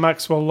think of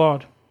Maxwell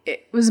Lord?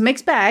 It was a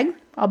mixed bag,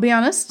 I'll be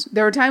honest.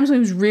 There were times when he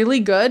was really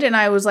good, and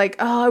I was like,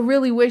 oh, I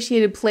really wish he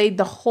had played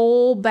the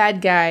whole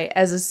bad guy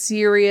as a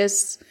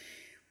serious,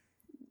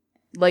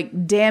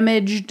 like,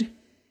 damaged,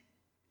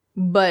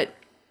 but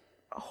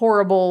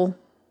horrible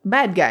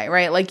bad guy,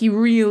 right? Like, he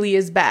really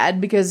is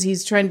bad because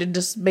he's trying to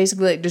just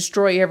basically like,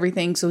 destroy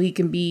everything so he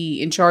can be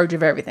in charge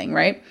of everything,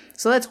 right?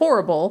 So that's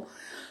horrible.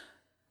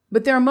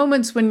 But there are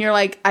moments when you're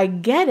like, I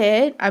get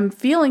it. I'm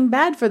feeling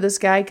bad for this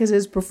guy because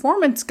his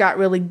performance got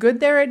really good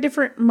there at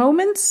different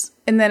moments,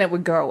 and then it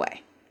would go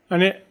away.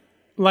 And it,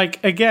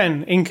 like,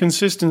 again,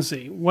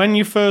 inconsistency. When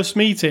you first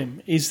meet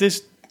him, is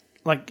this,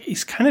 like,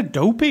 he's kind of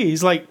dopey.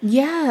 He's like,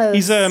 Yes.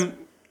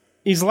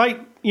 he's like,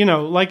 you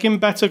know, like in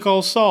Better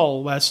Call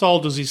Saul, where Saul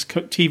does his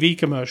TV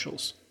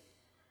commercials.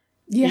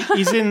 Yeah.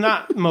 He's in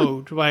that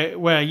mode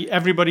where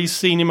everybody's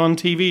seen him on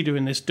TV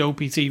doing this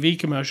dopey TV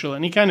commercial,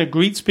 and he kind of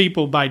greets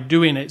people by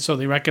doing it so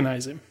they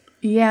recognize him.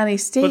 Yeah, and he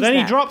stays But then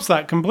he that. drops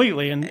that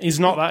completely, and he's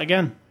not that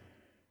again.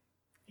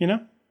 You know?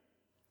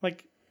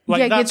 Like yeah,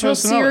 it that gets real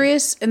personality.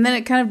 serious, and then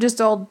it kind of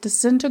just all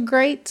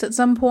disintegrates at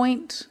some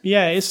point.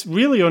 Yeah, it's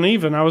really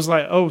uneven. I was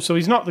like, oh, so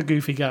he's not the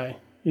goofy guy.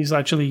 He's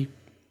actually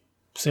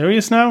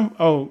serious now?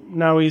 Oh,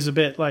 now he's a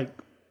bit, like,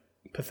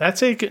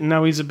 pathetic, and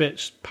now he's a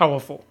bit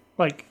powerful.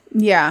 Like,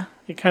 Yeah.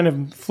 it kind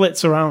of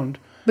flits around.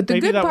 But the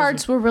Maybe good that was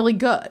parts were really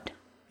good.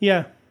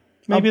 Yeah.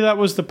 Maybe that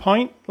was the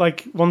point.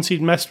 Like, once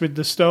he'd messed with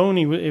the stone,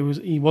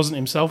 he wasn't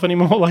himself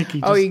anymore. Like, he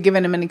just... Oh, you're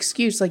giving him an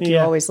excuse like you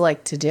Yeah. always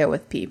like to do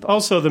with people.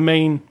 Also,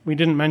 we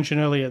didn't mention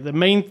earlier, the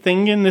main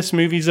thing in this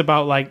movie is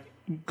about, like,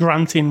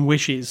 granting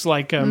wishes.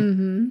 Like,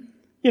 you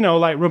know,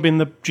 like rubbing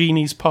the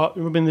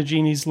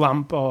genie's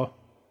lamp, or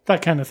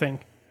that kind of thing.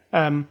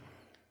 And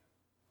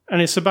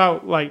it's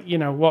about, like, you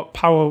know,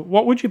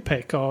 what would you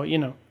pick? Or, you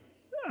know,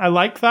 I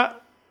like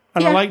that.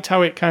 And I Yeah. liked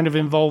how it kind of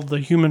involved the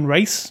human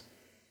race.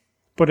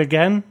 But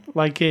again,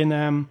 like in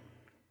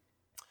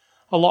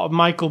a lot of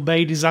Michael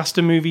Bay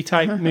disaster movie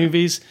type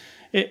movies,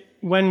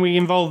 when we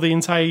involve the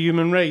entire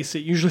human race, it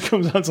usually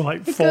comes down to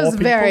like 4 It was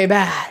people. very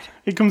bad.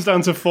 It comes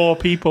down to 4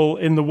 people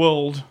in the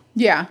world,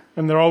 Yeah.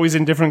 and they're always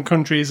in different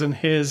countries. And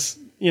here's,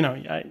 you know,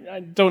 I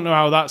don't know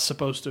how that's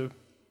supposed to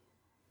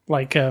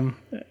like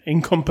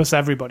encompass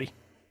everybody,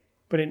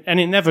 but it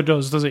never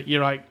does it?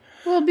 You're like,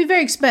 Well, it'd be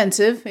very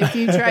expensive if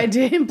you tried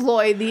to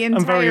employ the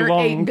very entire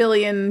long. 8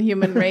 billion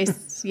human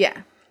race. Yeah.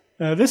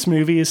 this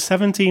movie is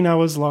 17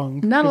 hours long.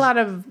 Not a lot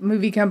of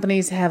movie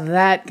companies have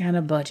that kind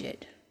of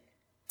budget.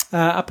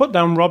 I put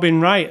down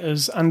Robin Wright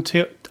as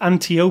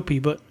Antiope,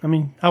 but I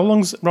mean, how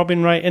long's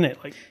Robin Wright in it?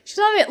 Like, She's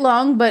not in it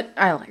long, but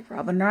I like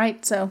Robin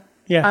Wright, so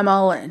yeah, I'm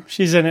all in.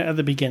 She's in it at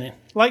the beginning.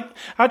 Like,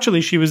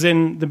 actually, she was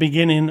in the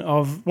beginning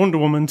of Wonder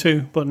Woman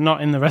 2, but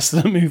not in the rest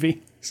of the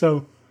movie.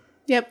 So,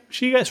 yep.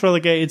 She gets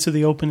relegated to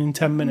the opening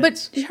 10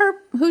 minutes. But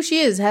who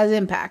she is has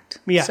impact.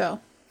 Yeah. So.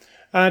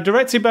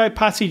 Directed by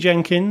Patty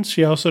Jenkins.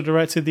 She also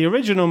directed the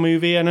original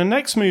movie, and her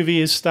next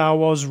movie is Star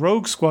Wars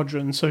Rogue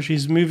Squadron. So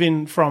she's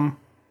moving from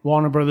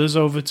Warner Brothers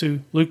over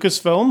to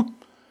Lucasfilm.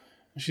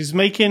 She's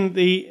making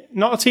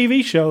not a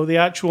TV show, the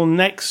actual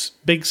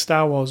next big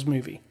Star Wars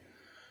movie.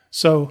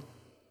 So,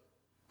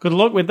 good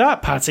luck with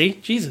that, Patty.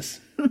 Jesus.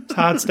 It's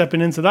hard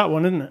stepping into that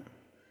one, isn't it?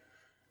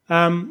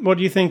 What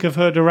do you think of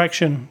her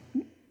direction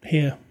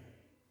here?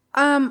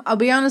 I'll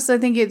be honest, I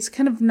think it's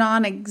kind of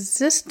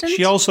non-existent.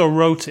 She also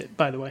wrote it,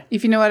 by the way.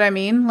 If you know what I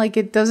mean. Like,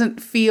 it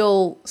doesn't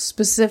feel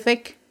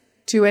specific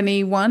to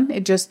anyone.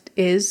 It just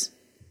is.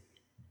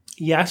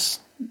 Yes.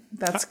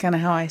 That's kind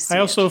of how I see it.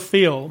 I also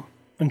feel,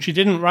 and she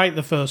didn't write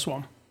the first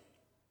one,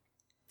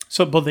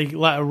 but they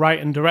let her write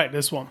and direct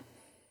this one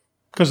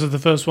because of the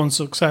first one's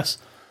success.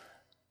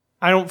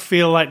 I don't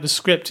feel like the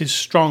script is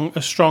strong.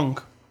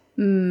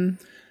 And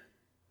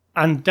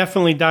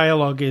definitely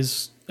dialogue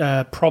is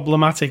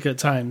problematic at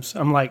times.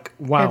 I'm like,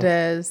 wow. It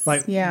is.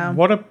 Like, yeah.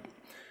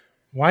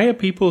 Why are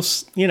people,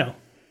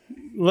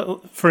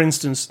 for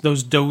instance,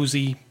 those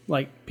dozy,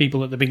 like,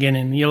 people at the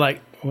beginning, you're like,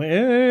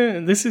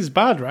 this is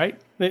bad, right?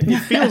 It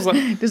feels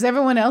like... Does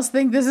everyone else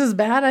think this is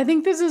bad? I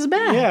think this is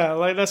bad. Yeah,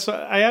 like, that's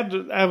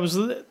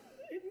what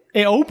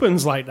it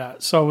opens like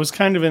that. So I was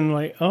kind of in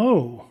like,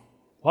 oh,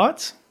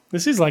 what?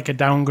 This is like a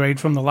downgrade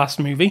from the last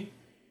movie.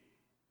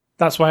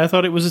 That's why I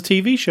thought it was a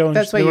TV show.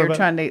 That's why you're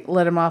trying to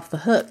let him off the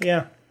hook.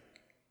 Yeah.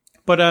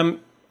 But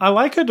I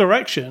like her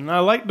direction. I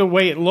like the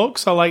way it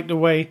looks. I like the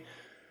way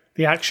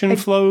the action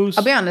flows.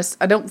 I'll be honest,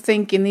 I don't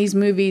think in these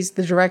movies,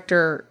 the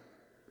director,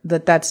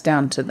 that's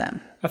down to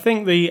them. I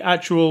think the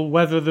actual,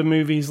 whether the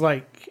movie's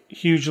like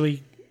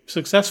hugely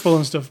successful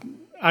and stuff,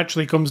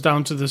 actually comes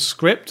down to the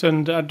script.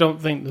 And I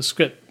don't think the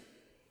script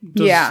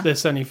does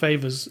this any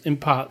favors in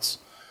parts.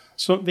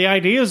 So the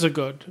ideas are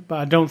good, but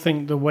I don't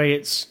think the way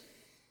it's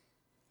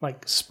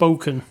like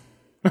spoken,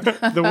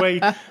 the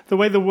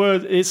way the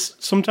word is,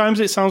 sometimes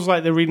it sounds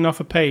like they're reading off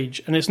a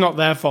page, and it's not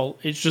their fault.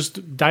 It's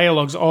just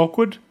dialogue's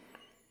awkward,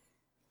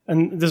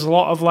 and there's a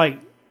lot of like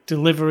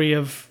delivery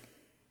of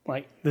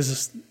like the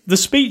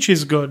speech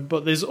is good,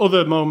 but there's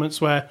other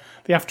moments where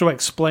they have to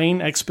explain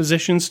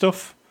exposition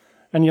stuff,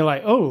 and you're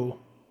like, oh,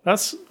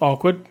 that's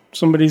awkward.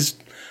 Somebody's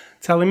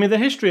telling me the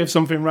history of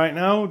something right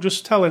now,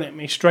 just telling it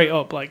me straight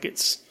up, like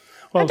it's.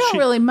 Well, I don't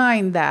really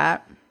mind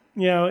that.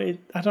 Yeah,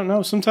 I don't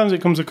know. Sometimes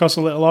it comes across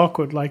a little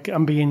awkward, like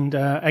I'm being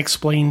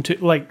explained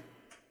to, like,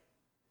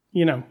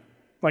 you know,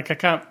 like I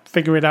can't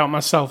figure it out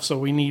myself, so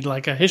we need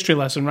like a history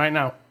lesson right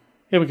now.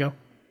 Here we go.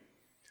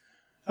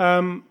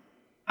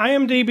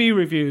 IMDb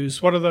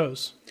reviews, what are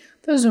those?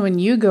 Those are when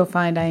you go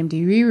find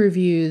IMDb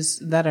reviews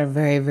that are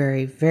very,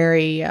 very,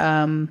 very...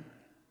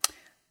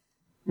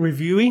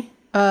 reviewy?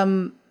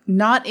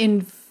 Not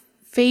in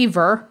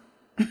favor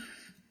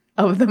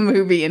of the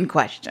movie in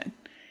question.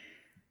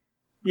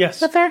 Yes.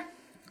 Is that fair?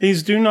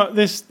 These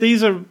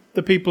are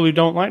the people who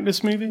don't like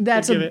this movie.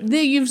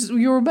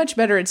 You were much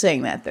better at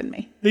saying that than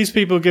me. These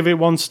people give it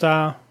 1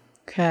 star.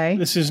 Okay.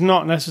 This is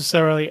not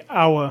necessarily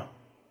our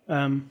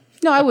No,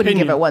 I wouldn't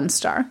give it 1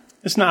 star.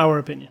 It's not our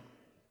opinion.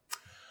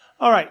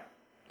 All right.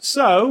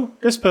 So,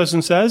 this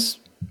person says,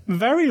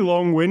 very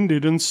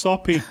long-winded and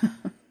soppy.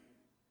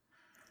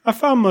 I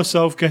found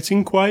myself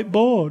getting quite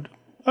bored.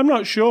 I'm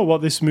not sure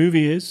what this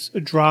movie is. A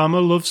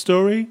drama, love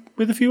story,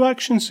 with a few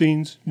action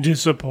scenes.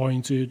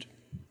 Disappointed.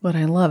 What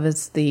I love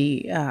is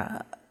the,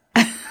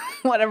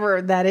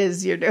 whatever that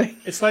is you're doing.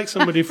 It's like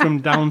somebody from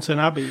Downton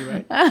Abbey,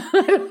 right?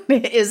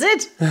 Is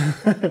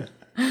it?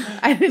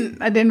 I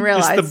didn't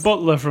realize. It's the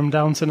butler from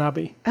Downton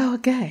Abbey. Oh,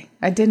 okay.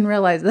 I didn't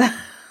realize that.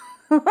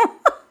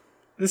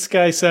 This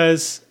guy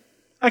says,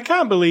 I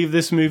can't believe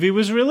this movie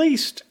was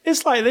released.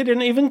 It's like they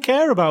didn't even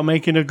care about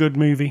making a good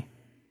movie.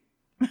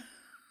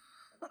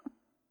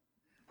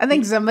 I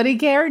think somebody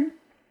cared.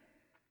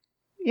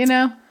 You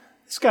know?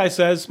 This guy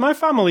says, my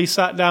family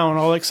sat down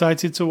all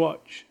excited to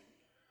watch.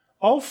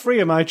 All 3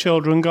 of my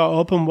children got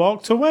up and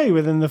walked away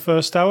within the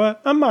first hour,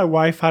 and my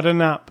wife had a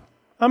nap.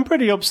 I'm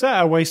pretty upset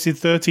I wasted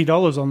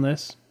 $30 on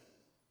this.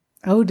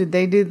 Oh, did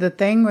they do the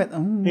thing with...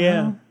 Oh,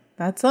 yeah. Well,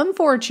 that's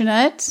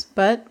unfortunate,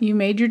 but you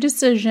made your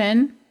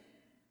decision.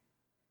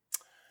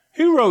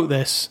 Who wrote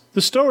this?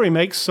 The story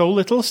makes so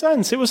little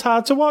sense. It was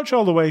hard to watch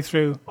all the way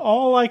through.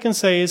 All I can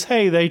say is,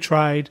 hey, they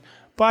tried.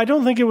 But I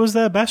don't think it was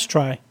their best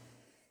try.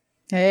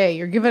 Hey,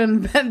 you're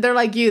giving them... They're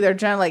like you. They're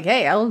trying to like,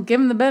 hey, I'll give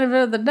them the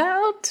benefit of the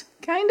doubt.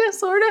 Kind of,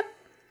 sort of.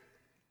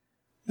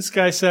 This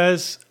guy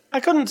says, I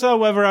couldn't tell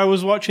whether I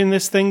was watching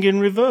this thing in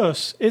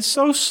reverse. It's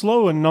so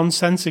slow and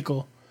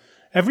nonsensical.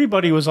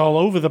 Everybody was all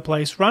over the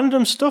place.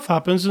 Random stuff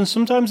happens, and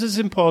sometimes it's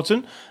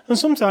important, and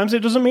sometimes it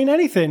doesn't mean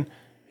anything.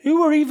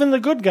 Who were even the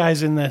good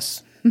guys in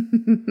this?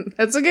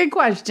 That's a good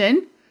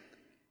question.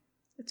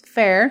 It's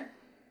fair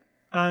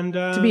And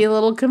to be a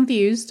little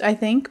confused, I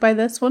think, by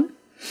this one.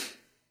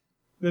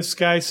 this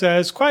guy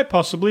says, quite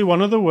possibly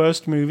one of the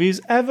worst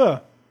movies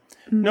ever.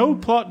 No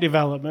plot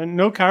development,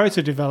 no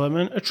character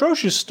development,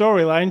 atrocious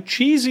storyline,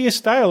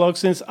 cheesiest dialogue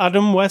since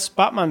Adam West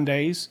Batman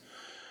days.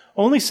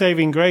 Only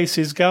saving grace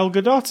is Gal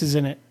Gadot is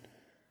in it.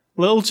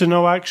 Little to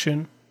no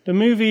action. The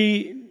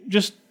movie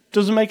just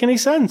doesn't make any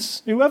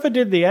sense. Whoever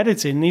did the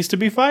editing needs to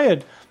be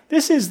fired.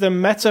 This is the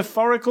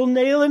metaphorical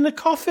nail in the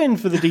coffin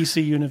for the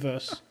DC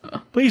universe.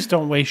 Please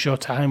don't waste your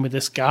time with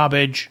this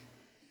garbage.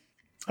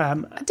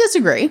 I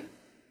disagree.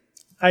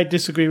 I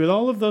disagree with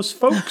all of those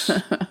folks.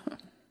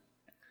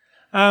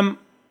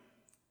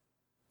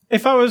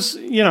 If I was,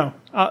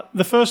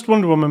 the first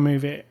Wonder Woman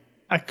movie,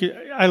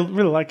 I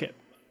really like it.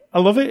 I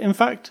love it, in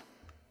fact.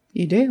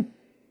 You do.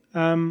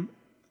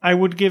 I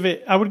would give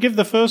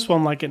the first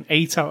one like an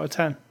 8 out of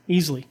 10,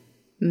 easily.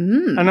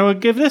 And I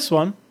would give this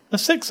one a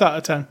 6 out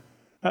of 10.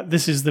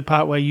 This is the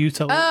part where you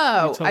tell.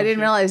 Oh, I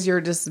didn't realize you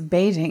were just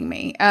baiting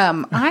me.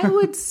 I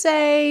would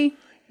say.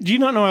 Do you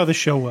not know how the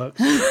show works?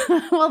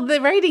 Well, the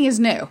rating is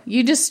new.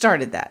 You just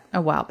started that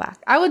a while back.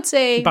 I would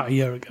say About a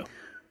year ago.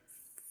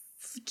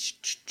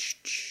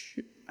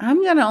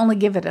 I'm gonna only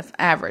give it an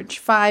average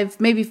 5,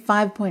 maybe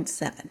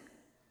 5.7.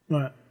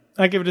 Right.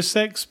 I give it a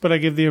 6, but I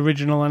give the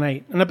original an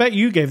 8. And I bet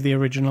you gave the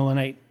original an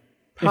 8.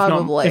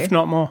 Probably. If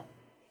not more.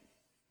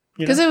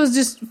 Because it was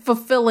just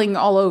fulfilling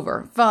all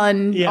over.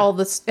 Fun, Yeah.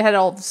 it had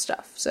all the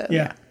stuff. So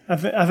Yeah. I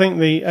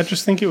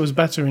just think it was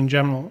better in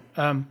general.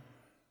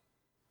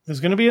 There's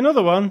going to be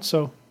another one,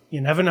 so you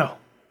never know.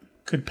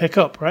 Could pick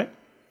up, right?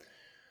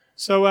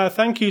 So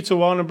thank you to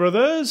Warner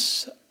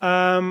Brothers.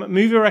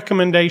 Movie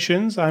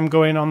recommendations. I'm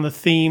going on the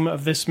theme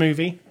of this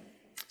movie.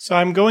 So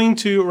I'm going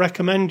to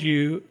recommend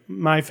you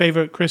my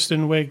favorite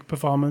Kristen Wiig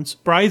performance,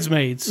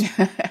 Bridesmaids.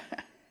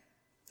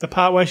 The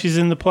part where she's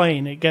in the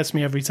plane, it gets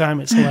me every time.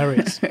 It's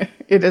hilarious.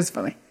 It is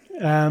funny.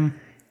 And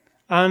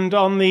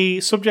on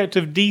the subject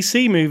of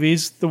DC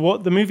movies,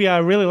 the movie I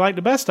really like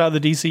the best out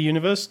of the DC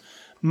universe,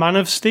 Man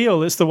of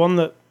Steel. It's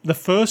the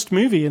first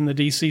movie in the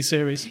DC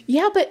series.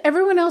 Yeah, but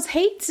everyone else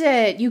hates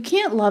it. You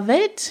can't love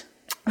it.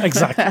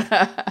 Exactly.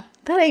 That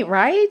ain't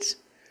right.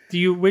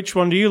 Which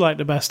one do you like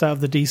the best out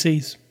of the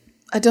DCs?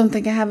 I don't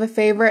think I have a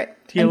favorite.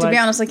 To be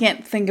honest, I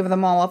can't think of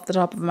them all off the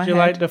top of my head. Did you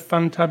like the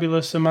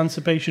Fantabulous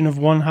Emancipation of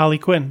One Harley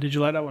Quinn? Did you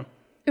like that one?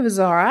 It was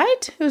all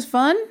right. It was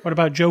fun. What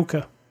about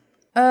Joker?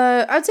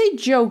 I'd say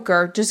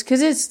Joker, just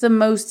because it's the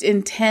most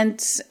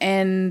intense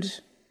and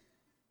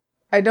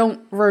I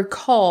don't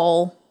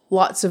recall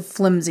lots of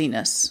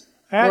flimsiness.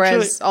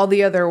 Whereas all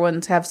the other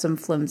ones have some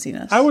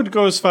flimsiness. I would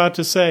go as far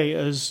to say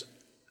as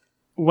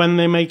when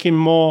they're making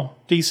more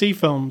DC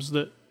films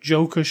that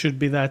Joker should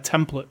be their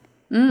template.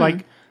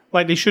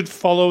 Like they should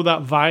follow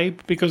that vibe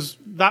because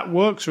that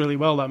works really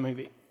well, that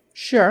movie.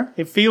 Sure.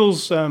 It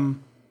feels, I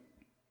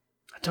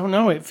don't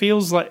know, it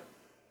feels like,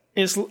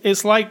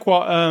 it's like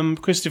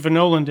what Christopher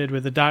Nolan did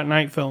with the Dark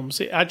Knight films.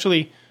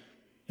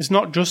 It's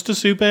not just a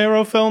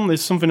superhero film,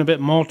 there's something a bit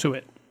more to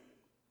it.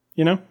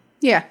 You know?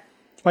 Yeah.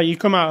 Like you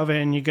come out of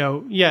it and you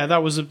go, yeah,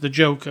 that was the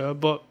Joker,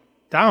 but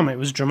damn, it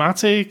was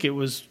dramatic, it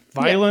was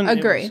violent. Yeah,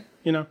 agree.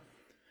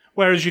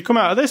 Whereas you come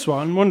out of this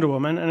one, Wonder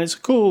Woman, and it's a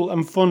cool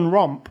and fun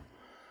romp,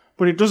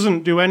 but it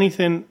doesn't do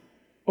anything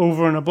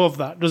over and above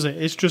that, does it?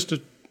 It's just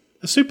a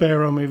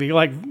superhero movie,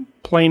 like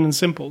plain and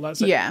simple.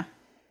 That's it. Yeah.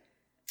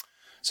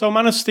 So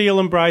Man of Steel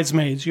and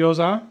Bridesmaids, yours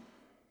are?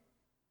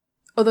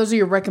 Oh, those are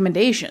your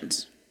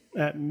recommendations.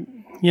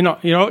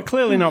 You're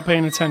clearly not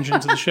paying attention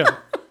to the show.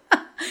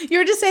 You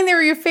were just saying they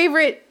were your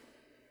favorite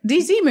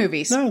DC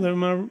movies. No, they're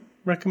my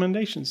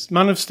recommendations.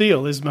 Man of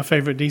Steel is my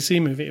favorite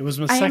DC movie. It was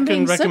my I am second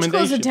paying recommendation. such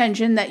close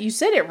attention that you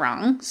said it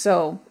wrong,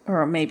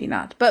 or maybe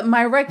not. But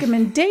my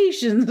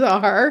recommendations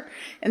are,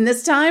 and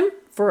this time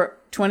for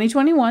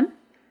 2021,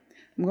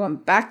 I'm going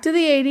back to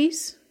the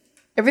 80s.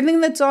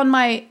 Everything that's on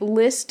my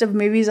list of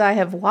movies I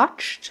have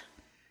watched,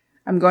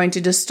 I'm going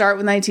to just start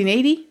with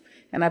 1980,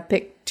 and I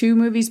picked 2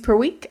 movies per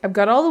week. I've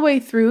got all the way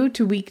through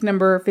to week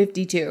number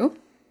 52,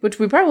 which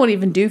we probably won't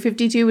even do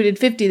 52. We did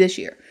 50 this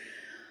year.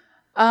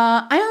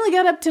 I only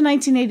got up to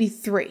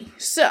 1983.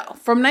 So,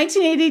 from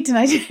 1980 to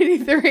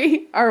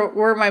 1983 are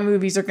where my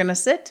movies are going to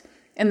sit.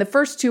 And the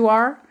first 2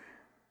 are,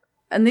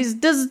 and these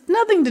does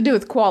nothing to do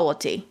with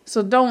quality,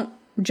 so don't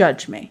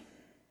judge me.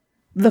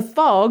 The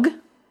Fog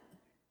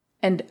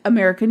and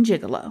American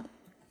Gigolo.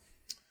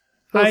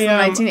 Both from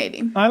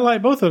 1980. I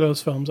like both of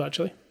those films,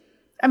 actually.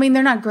 I mean,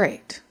 they're not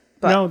great.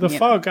 But, no, The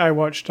Fog I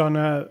watched on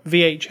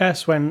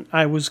VHS when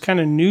I was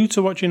kind of new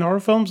to watching horror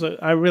films.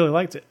 I really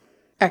liked it.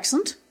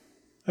 Excellent.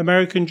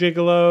 American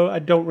Gigolo, I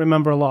don't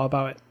remember a lot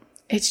about it.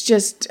 It's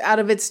just out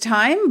of its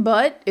time,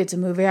 but it's a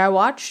movie I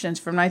watched, and it's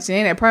from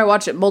 1980. I probably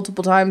watched it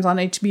multiple times on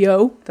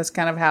HBO. That's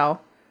kind of how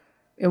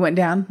it went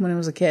down when I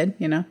was a kid,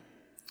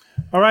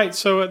 All right,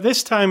 so at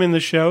this time in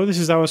the show, this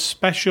is our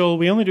special,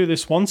 we only do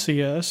this once a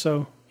year,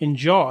 so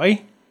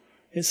enjoy.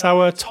 It's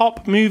our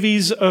top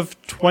movies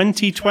of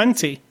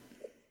 2020.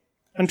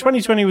 And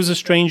 2020 was a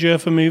strange year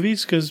for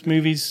movies, because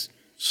movies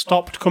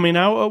stopped coming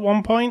out at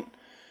one point.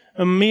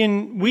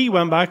 And we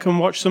went back and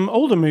watched some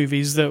older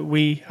movies that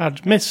we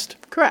had missed.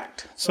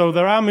 Correct. So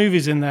there are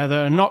movies in there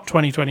that are not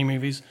 2020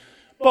 movies,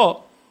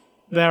 but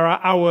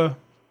there'll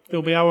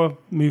be our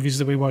movies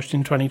that we watched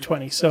in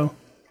 2020. So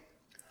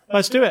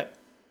let's do it.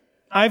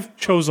 I've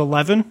chose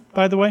 11,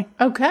 by the way.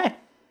 Okay.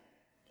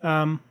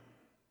 Well,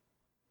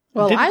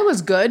 I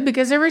was good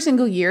because every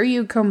single year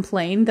you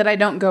complain that I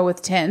don't go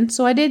with 10,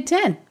 so I did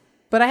 10.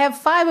 But I have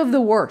 5 of the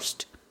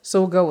worst,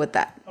 so we'll go with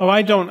that. Oh,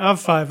 I don't have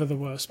 5 of the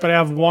worst, but I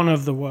have 1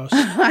 of the worst.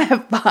 I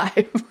have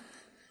 5.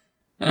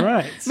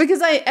 Right.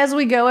 Because as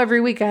we go every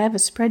week, I have a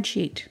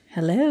spreadsheet.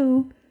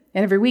 Hello.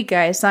 And every week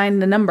I assign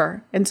the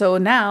number. And so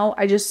now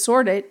I just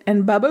sort it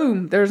and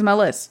ba-boom, there's my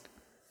list.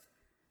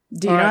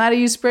 Do you know how to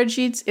use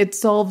spreadsheets? It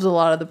solves a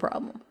lot of the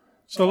problem.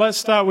 So let's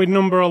start with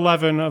number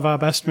 11 of our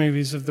best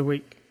movies of the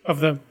week. Of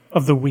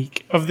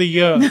the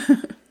year.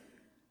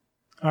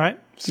 All right.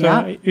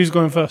 So who's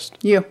going first?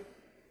 You.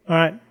 All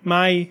right.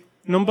 My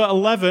number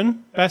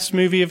 11 best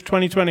movie of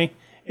 2020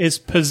 is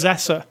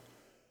Possessor.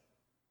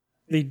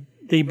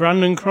 The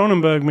Brandon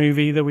Cronenberg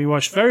movie that we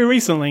watched very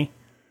recently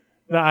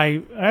that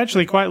I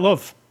actually quite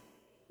love.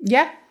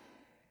 Yeah.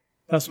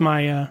 That's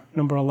my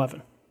number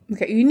 11.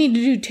 Okay, you need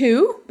to do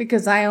 2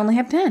 because I only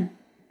have 10.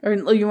 Or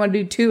you want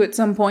to do 2 at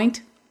some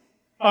point?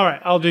 All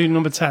right, I'll do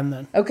number 10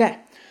 then. Okay.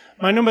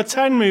 My number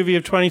 10 movie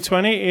of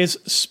 2020 is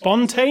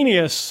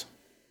Spontaneous.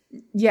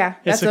 Yeah.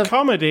 It's a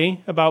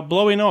comedy about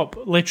blowing up,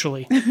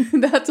 literally.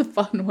 That's a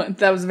fun one.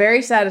 That was a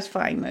very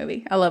satisfying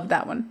movie. I love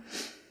that one.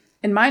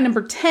 And my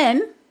number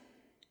 10...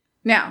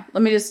 Now,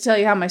 let me just tell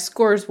you how my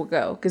scores will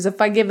go. Because if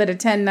I give it a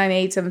 10, 9,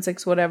 8, 7,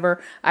 6,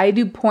 whatever, I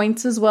do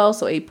points as well.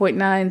 So 8.9,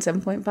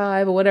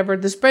 7.5, or whatever.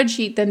 The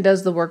spreadsheet then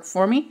does the work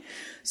for me.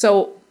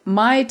 So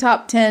my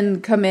top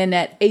 10 come in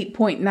at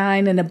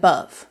 8.9 and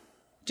above.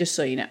 Just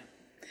so you know.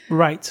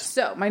 Right.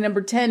 So my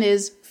number 10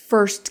 is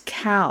First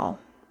Cow.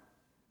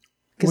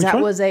 Because that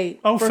was a...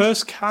 Oh,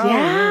 First Cow.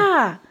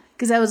 Yeah.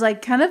 Because that was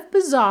like kind of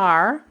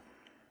bizarre,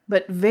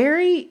 but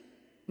very...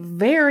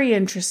 very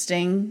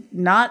interesting.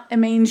 Not a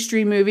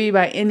mainstream movie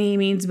by any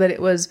means, but it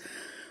was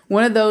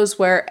one of those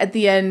where at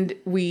the end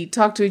we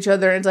talk to each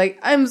other and it's like,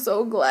 I'm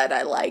so glad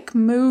I like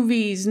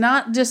movies.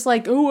 Not just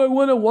like, oh, I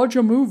want to watch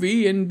a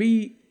movie and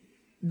be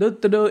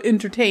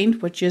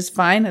entertained, which is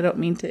fine. I don't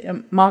mean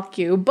to mock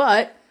you,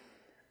 but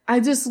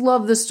I just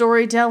love the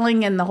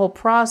storytelling and the whole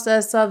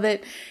process of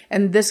it.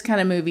 And this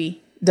kind of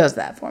movie does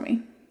that for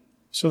me.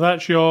 So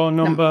that's your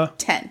number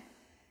 10.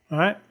 All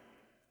right.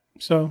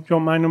 So do you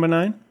want my number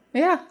 9?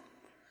 Yeah.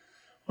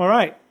 All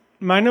right.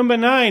 My number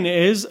 9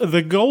 is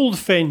The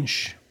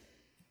Goldfinch.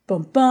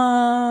 Bum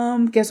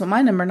bum. Guess what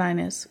my number 9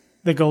 is?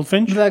 The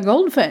Goldfinch? The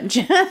Goldfinch.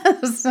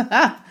 Yes.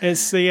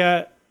 It's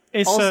the...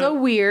 it's also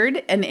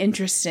weird and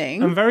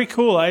interesting. And very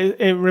cool.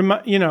 It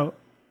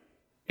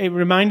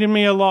reminded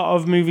me a lot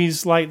of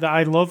movies like that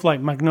I love,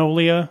 like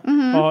Magnolia,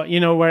 or,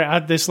 where it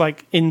had this,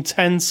 like,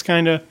 intense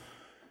kind of,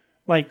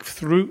 like,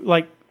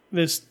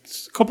 there's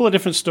a couple of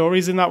different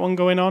stories in that one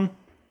going on.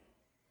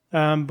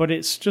 But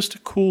it's just a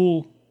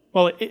cool...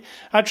 Well,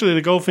 actually,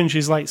 The Goldfinch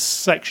is, like,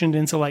 sectioned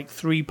into, like,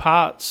 3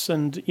 parts,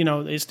 and,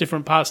 it's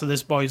different parts of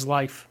this boy's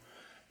life.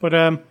 But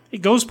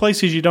it goes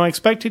places you don't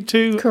expect it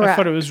to. Correct. I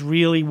thought it was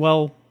really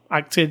well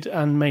acted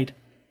and made.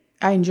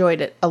 I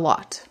enjoyed it a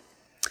lot.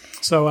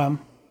 So,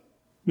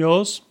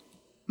 yours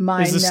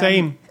is the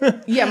same.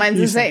 Yeah, mine's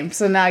the same.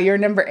 So now you're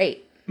number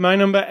 8. My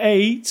number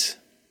 8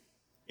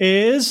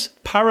 is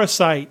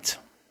Parasite.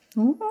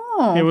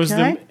 Oh,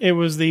 It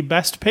was the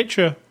best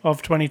picture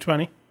of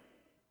 2020,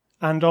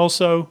 and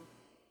also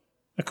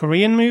a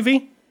Korean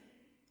movie.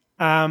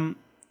 I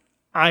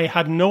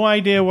had no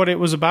idea what it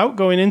was about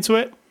going into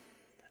it,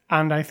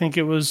 and I think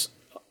it was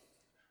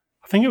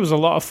a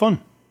lot of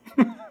fun.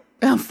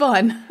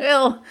 Fun.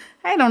 Well,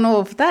 I don't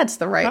know if that's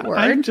the right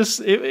word.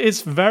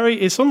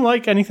 It's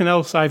unlike anything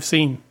else I've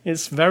seen.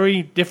 It's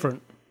very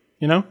different,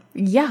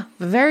 Yeah,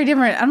 very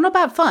different. I don't know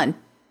about fun.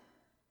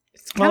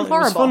 It's kind of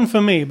horrible. It was fun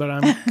for me, but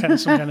I'm kind of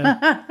some kind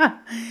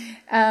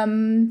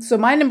of... So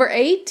my number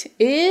 8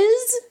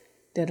 is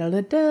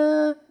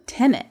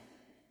Tenet.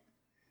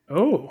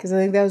 Oh. Because I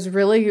think that was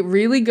really,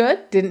 really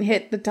good. Didn't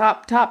hit the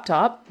top,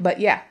 but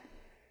yeah.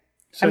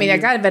 So I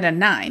got it at a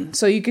 9.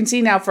 So you can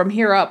see now from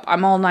here up,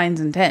 I'm all 9s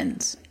and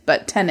 10s.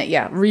 But Tenet,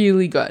 yeah,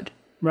 really good.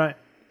 Right.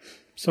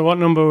 So what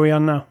number are we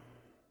on now?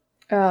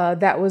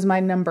 That was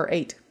my number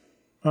 8.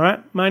 All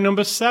right. My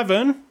number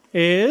 7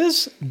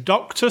 is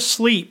Dr.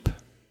 Sleep,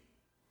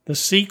 the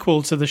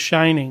sequel to The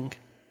Shining.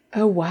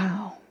 Oh,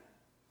 wow.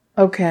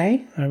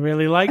 Okay. I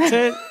really liked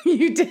it.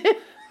 You did?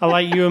 I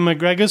like Ewan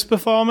McGregor's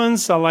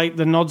performance. I like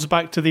the nods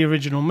back to the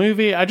original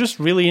movie. I just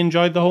really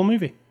enjoyed the whole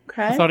movie.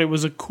 Okay. I thought it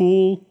was a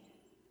cool,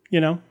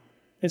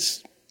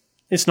 it's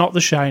not The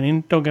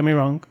Shining, don't get me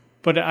wrong,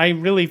 but I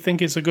really think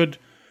it's a good,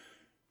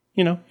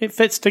 it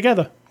fits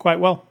together quite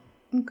well.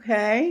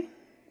 Okay.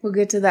 We'll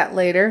get to that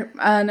later.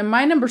 And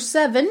my number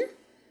 7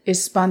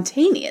 is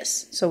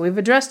Spontaneous. So we've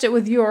addressed it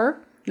with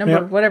your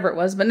number, whatever it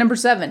was, but number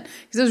 7.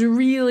 Because it was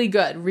really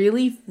good.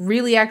 Really,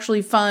 really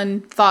actually fun,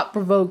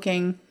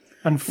 thought-provoking.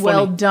 And funny.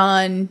 well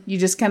done. You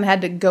just kind of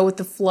had to go with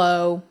the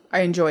flow.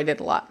 I enjoyed it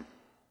a lot.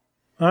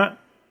 All right.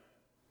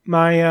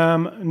 My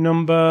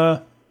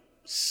number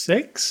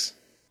 6. Is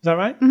that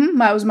right? Mm-hmm.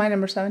 That was my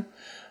number 7.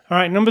 All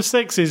right. Number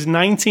 6 is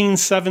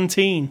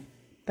 1917.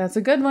 That's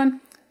a good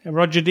one.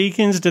 Roger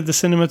Deakins did the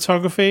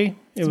cinematography.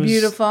 It was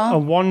beautiful. A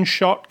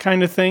one-shot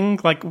kind of thing.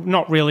 Like,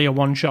 not really a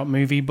one-shot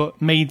movie,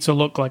 but made to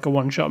look like a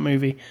one-shot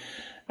movie.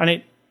 And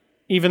it,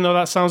 even though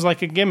that sounds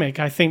like a gimmick,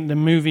 I think the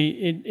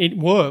movie, it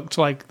worked.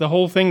 Like, the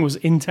whole thing was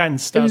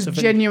intense. It was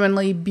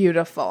genuinely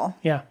beautiful.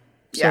 Yeah.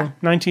 So, Yeah.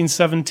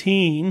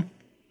 1917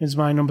 is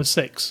my number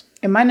 6.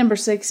 And my number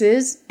 6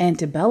 is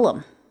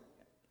Antebellum.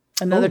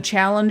 Another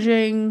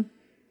challenging,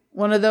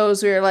 one of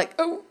those where you're like,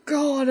 oh,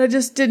 God, I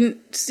just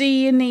didn't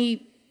see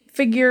any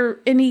figure,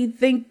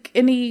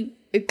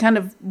 it kind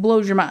of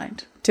blows your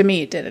mind. To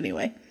me, it did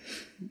anyway.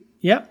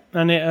 Yep.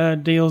 And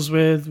it deals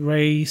with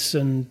race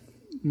and...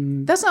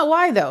 That's not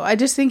why, though. I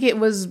just think it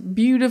was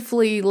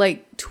beautifully,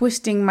 like,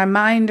 twisting my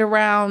mind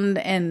around,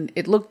 and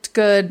it looked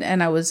good,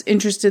 and I was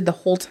interested the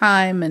whole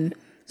time, and...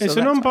 So it's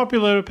an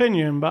unpopular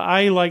opinion, but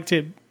I liked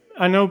it.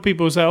 I know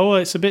people say, oh,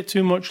 it's a bit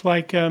too much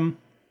like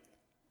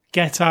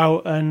Get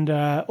Out and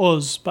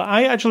Us, but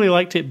I actually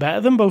liked it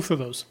better than both of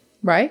those.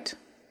 Right?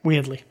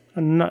 Weirdly.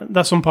 And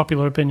that's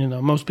unpopular opinion,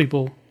 though. Most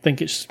people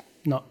think it's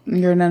not.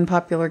 You're an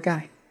unpopular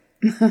guy.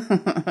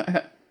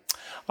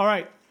 All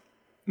right.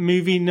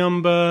 Movie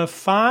number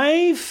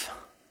 5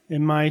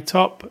 in my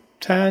top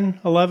 10,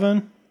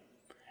 11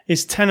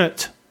 is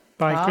Tenet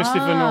by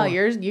Christopher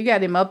Nolan. You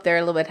got him up there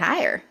a little bit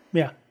higher.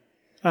 Yeah.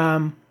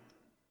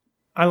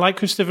 I like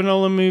Christopher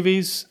Nolan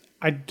movies.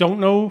 I don't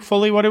know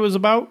fully what it was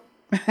about.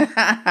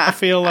 I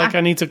feel like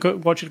I need to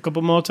watch it a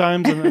couple more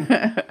times.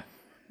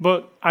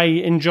 But I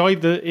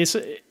enjoyed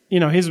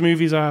his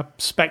movies are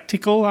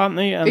spectacle, aren't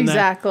they? And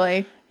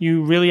exactly.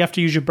 You really have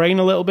to use your brain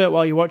a little bit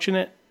while you're watching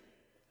it.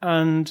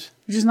 And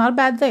which is not a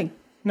bad thing.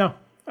 No.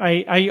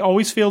 I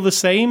always feel the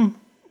same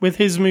with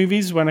his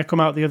movies when I come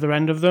out the other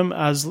end of them,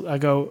 as I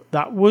go,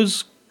 that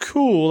was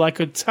cool. I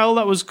could tell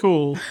that was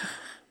cool.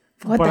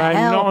 But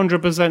I'm not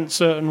 100%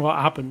 certain what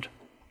happened.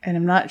 And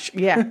I'm not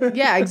sure.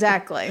 Yeah,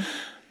 exactly.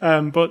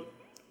 But,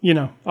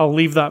 I'll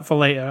leave that for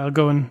later. I'll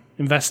go and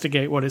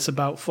investigate what it's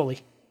about fully.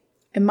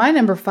 And my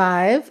number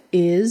 5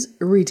 is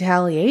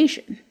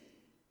Retaliation.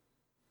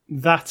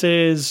 That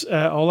is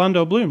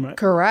Orlando Bloom, right?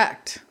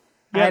 Correct.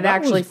 Yeah, I'd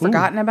actually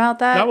forgotten about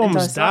that. That one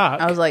was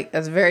dark. I was like,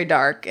 that's very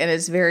dark. And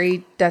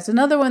that's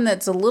another one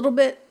that's a little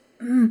bit,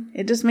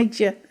 it just makes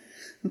you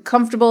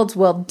uncomfortable. It's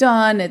well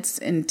done. It's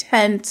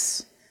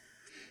intense.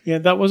 Yeah,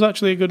 that was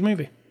actually a good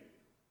movie.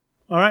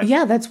 All right.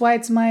 Yeah, that's why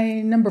it's my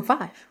number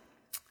 5.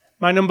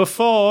 My number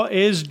 4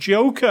 is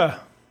Joker.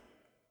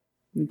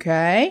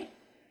 Okay.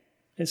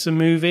 It's a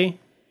movie.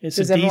 It's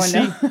Does a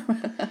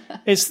DC.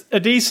 It's a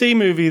DC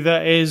movie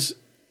that is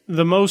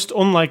the most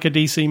unlike a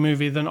DC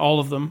movie than all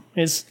of them.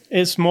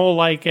 It's more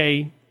like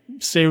a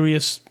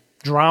serious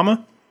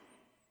drama.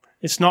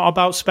 It's not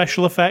about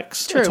special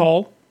effects at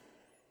all.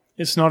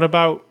 It's not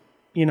about,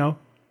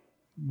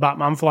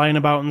 Batman flying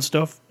about and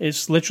stuff.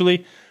 It's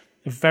literally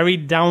a very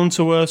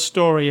down-to-earth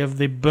story of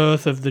the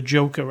birth of the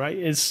Joker, right?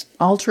 It's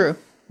all true.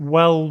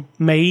 Well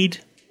made,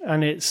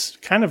 and it's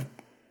kind of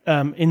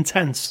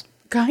intense.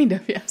 Kind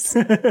of, yes.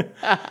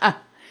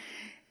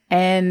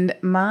 And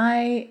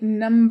my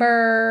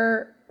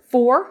number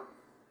 4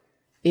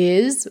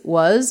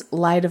 was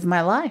Light of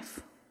My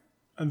Life.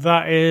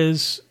 That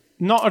is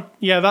not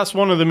that's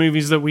one of the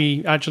movies that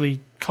we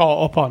actually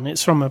caught up on.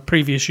 It's from a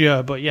previous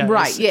year, but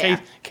right,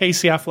 it's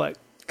Casey Affleck.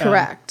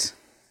 Correct.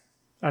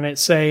 And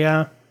it's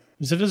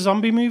is it a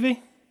zombie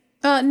movie?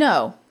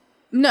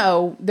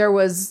 No, there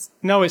was...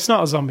 No, it's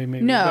not a zombie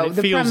movie. No, but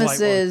the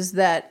premise is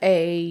that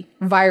a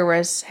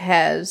virus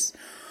has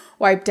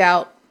wiped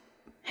out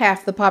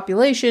half the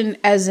population,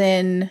 as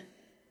in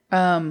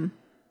all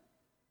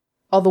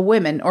the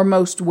women, or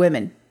most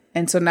women.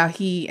 And so now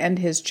he and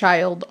his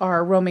child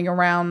are roaming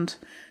around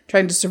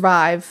trying to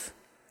survive.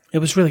 It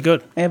was really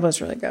good. It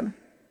was really good.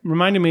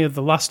 Reminded me of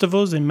The Last of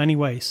Us in many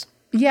ways.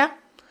 Yeah.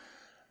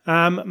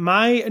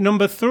 My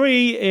number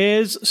 3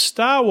 is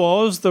Star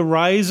Wars: The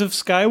Rise of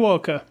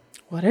Skywalker.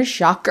 What a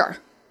shocker.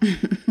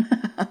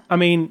 I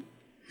mean,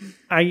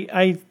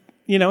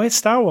 it's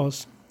Star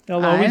Wars.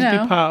 It'll always be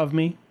part of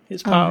me.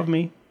 It's part of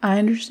me. I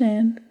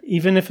understand.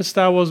 Even if a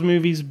Star Wars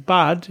movie's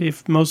bad,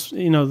 if most,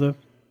 the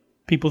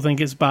people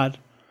think it's bad,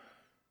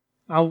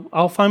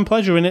 I'll find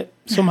pleasure in it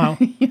somehow.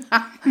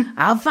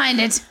 I'll find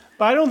it.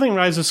 But I don't think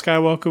Rise of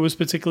Skywalker was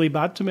particularly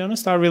bad, to be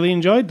honest. I really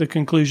enjoyed the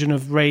conclusion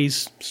of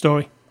Rey's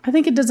story. I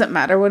think it doesn't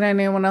matter what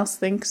anyone else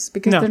thinks,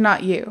 because they're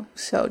not you,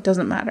 so it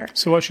doesn't matter.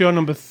 So what's your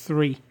number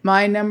 3?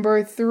 My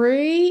number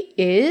 3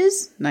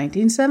 is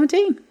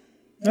 1917.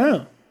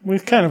 Oh, we're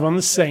kind of on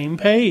the same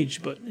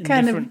page, but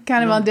kind of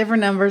on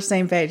different numbers,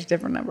 same page,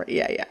 different number.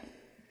 Yeah.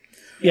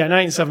 Yeah,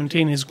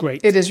 1917 is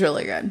great. It is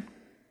really good.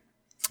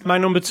 My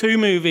number 2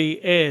 movie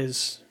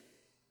is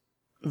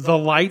The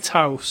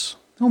Lighthouse.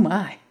 Oh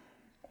my.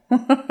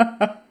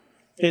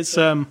 It's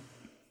I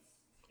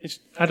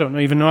don't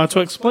even know how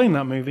to explain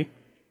that movie.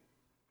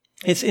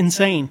 It's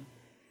insane.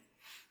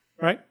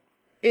 Right?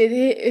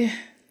 I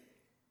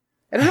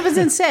don't know if it's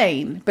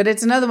insane, but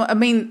it's another one. I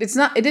mean, it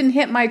didn't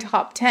hit my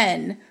top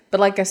 10, but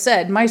like I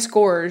said, my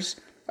scores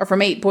are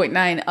from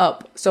 8.9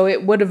 up. So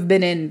it would have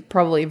been in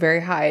probably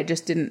very high. I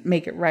just didn't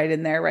make it right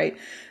in there, right?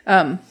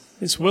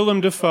 It's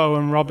Willem Dafoe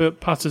and Robert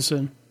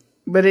Pattinson.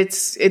 But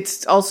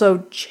it's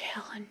also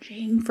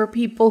challenging for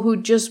people who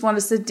just want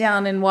to sit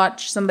down and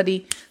watch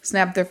somebody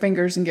snap their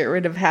fingers and get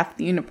rid of half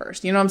the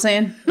universe. You know what I'm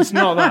saying? It's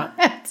not that.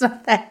 It's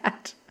not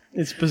that.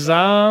 It's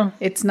bizarre.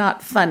 It's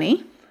not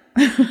funny.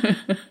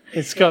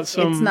 It's got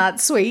some... It's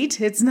not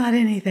sweet. It's not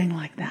anything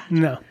like that.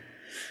 No.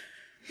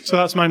 So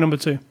that's my number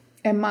 2.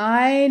 And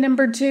my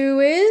number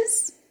 2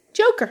 is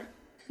Joker.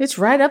 It's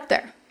right up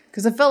there.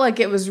 Because I felt like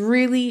it was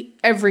really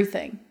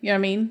everything. You know what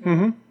I mean?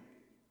 Mm-hmm.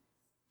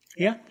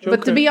 Yeah, Joker.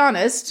 But to be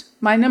honest,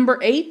 my number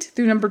 8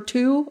 through number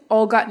 2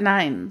 all got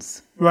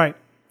 9s. Right.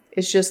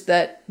 It's just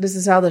that this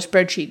is how the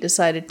spreadsheet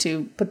decided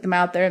to put them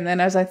out there. And then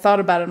as I thought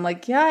about it, I'm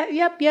like, yeah,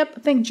 yep. I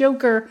think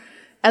Joker,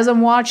 as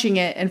I'm watching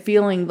it and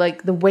feeling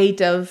like the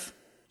weight of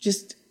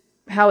just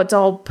how it's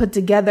all put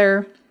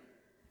together.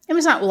 I mean,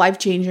 it's not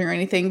life-changing or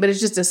anything, but it's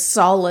just a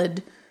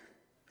solid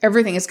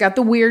everything. It's got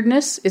the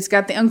weirdness. It's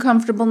got the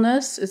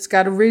uncomfortableness. It's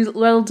got a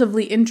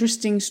relatively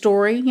interesting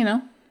story, you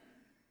know.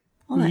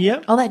 All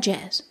that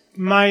jazz.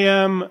 My,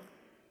 all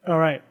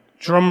right.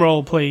 Drum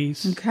roll,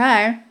 please.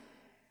 Okay.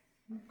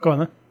 Go on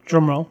then.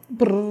 Drum roll.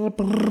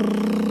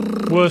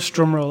 Worst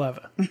drum roll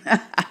ever.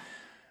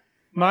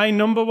 My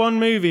number 1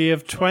 movie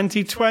of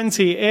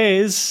 2020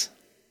 is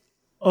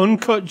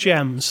Uncut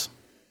Gems.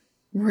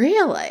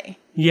 Really?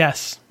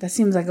 Yes. That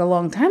seems like a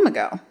long time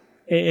ago.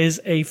 It is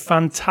a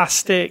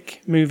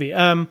fantastic movie.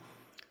 I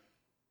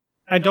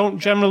don't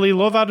generally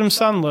love Adam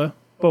Sandler,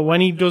 but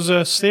when he does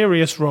a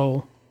serious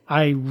role,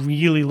 I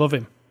really love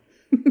him.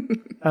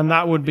 And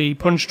that would be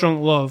Punch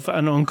Drunk Love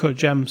and Uncut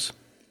Gems.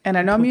 And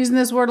I know I'm using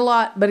this word a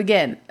lot, but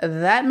again,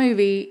 that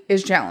movie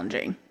is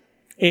challenging.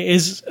 It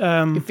is...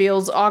 it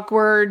feels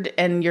awkward,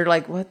 and you're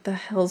like, what the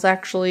hell's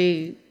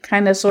actually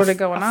kind of sort of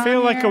going on I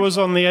feel like here? I was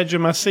on the edge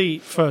of my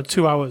seat for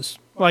 2 hours.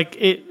 Like,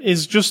 it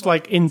is just,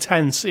 like,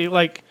 intense. It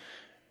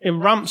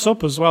ramps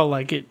up as well.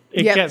 Like, it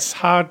gets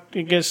hard.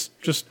 It gets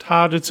just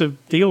harder to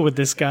deal with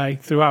this guy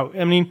throughout.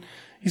 I mean,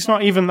 he's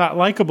not even that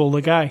likable,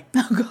 the guy.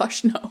 Oh,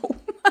 gosh, no.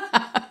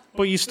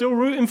 But you're still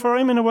rooting for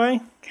him in a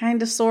way.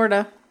 Kind of, sort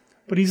of.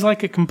 But he's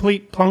like a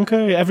complete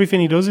plonker.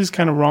 Everything he does is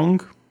kind of wrong,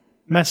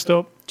 messed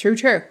up.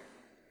 True.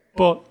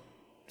 But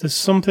there's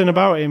something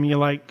about him. You're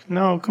like,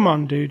 no, come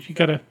on, dude. You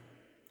gotta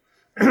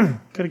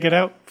get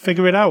out,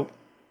 figure it out.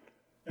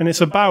 And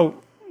it's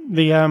about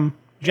the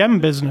gem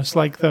business,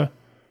 like the,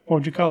 what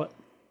would you call it?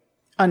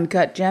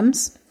 Uncut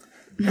gems.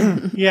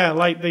 Yeah,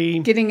 like the...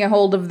 Getting a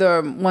hold of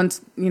the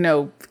ones, you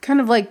know, kind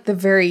of like the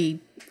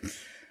very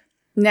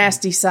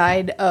nasty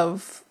side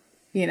of,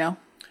 you know,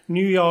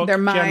 New York their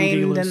gem mind,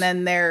 dealers. and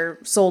then they're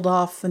sold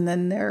off, and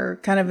then they're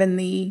kind of in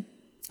the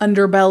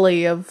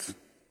underbelly of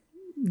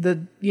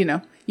the, you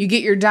know, you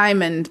get your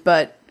diamond,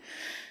 but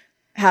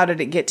how did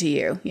it get to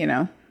you, you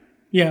know?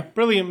 Yeah,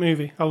 brilliant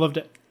movie. I loved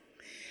it.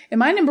 And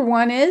my number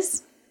 1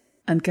 is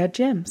Uncut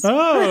Gems.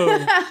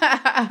 Oh!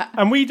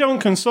 And we don't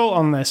consult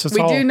on this at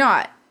all. We do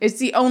not. It's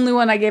the only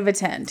one I gave a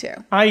 10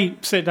 to. I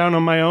sit down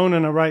on my own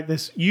and I write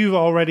this. You've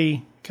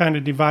already kind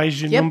of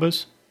devised your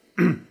numbers.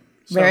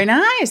 Very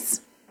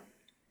nice.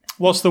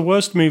 What's the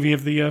worst movie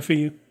of the year for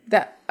you?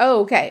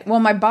 Okay. Well,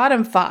 my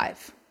bottom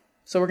 5.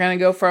 So we're going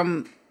to go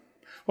from...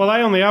 Well,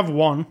 I only have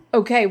one.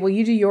 Okay, well,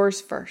 you do yours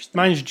first.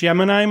 Mine's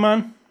Gemini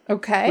Man.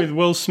 Okay. With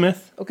Will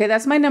Smith. Okay,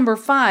 that's my number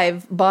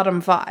 5,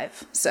 bottom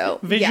 5. So,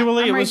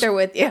 visually, I'm right there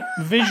with you.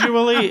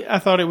 Visually, I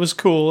thought it was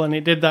cool, and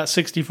it did that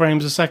 60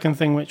 frames a second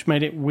thing, which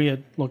made it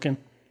weird looking.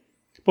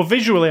 But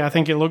visually, I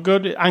think it looked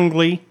good,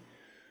 angly.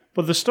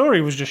 But the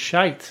story was just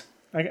shite.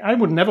 I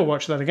would never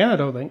watch that again, I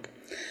don't think.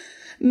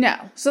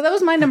 No. So that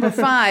was my number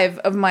 5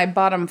 of my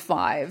bottom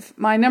 5.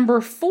 My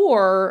number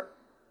 4,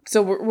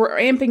 so we're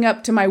amping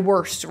up to my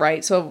worst,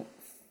 right? So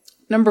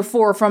number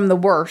 4 from the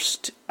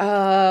worst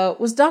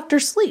was Dr.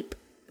 Sleep.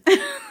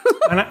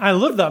 And I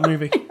love that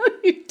movie.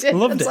 You did.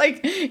 Loved it's it.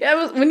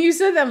 Like, when you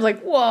said that, I was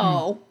like,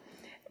 whoa.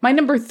 My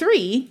number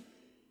 3,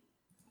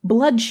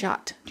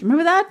 Bloodshot. Do you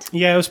remember that?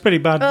 Yeah, it was pretty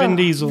bad. Vin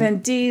Diesel. Vin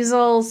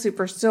Diesel,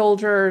 super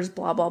soldiers,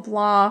 blah, blah,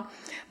 blah.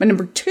 My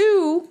number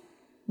 2,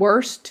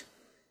 worst,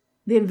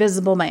 The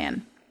Invisible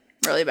Man.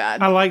 Really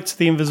bad. I liked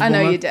The Invisible Man.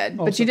 I know you did,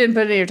 but you didn't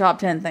put it in your top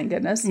 10, thank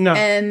goodness. No.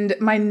 And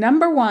my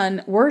number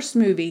 1 worst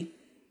movie,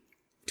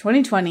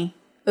 2020,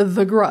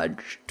 The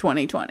Grudge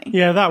 2020.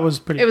 Yeah, that was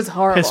pretty... It was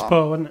horrible. Piss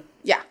poor, wasn't it?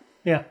 Yeah.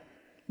 Yeah.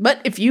 But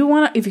if you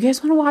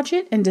guys want to watch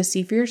it and to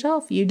see for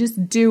yourself, you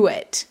just do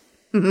it.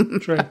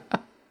 True.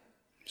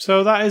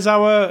 So that is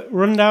our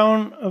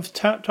rundown of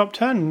top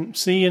 10.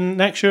 See you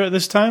next year at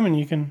this time,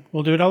 and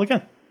we'll do it all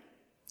again.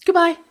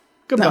 Goodbye.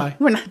 Goodbye. No,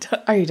 we're not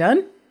done. Are you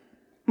done?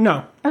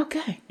 No.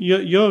 Okay.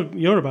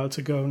 You're about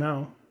to go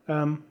now.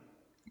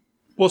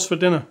 What's for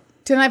dinner?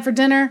 Tonight for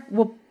dinner,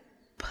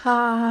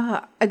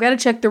 I gotta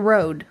check the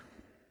road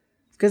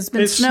because it's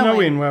been It's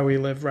snowing where we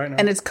live right now.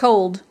 and it's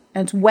cold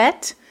and it's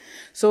wet.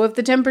 So if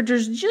the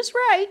temperature's just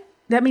right,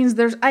 that means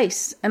there's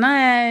ice. And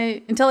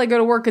until I go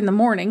to work in the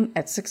morning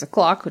at 6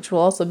 o'clock, which will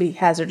also be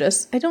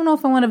hazardous, I don't know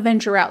if I want to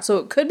venture out. So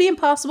it could be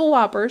Impossible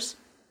Whoppers.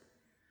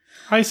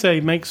 I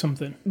say make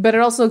something. But it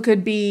also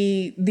could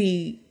be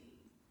the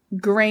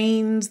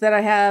grains that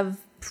I have,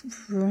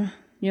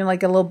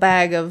 like a little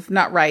bag of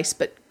not rice,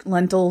 but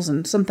lentils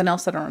and something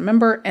else I don't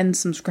remember, and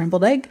some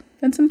scrambled egg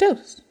and some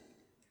toast.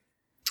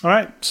 All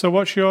right. So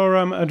what's your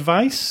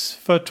advice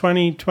for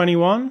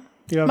 2021?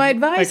 My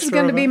advice is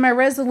going to be my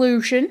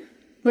resolution,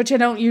 which I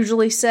don't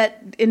usually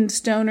set in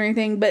stone or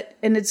anything,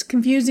 and it's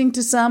confusing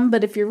to some,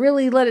 but if you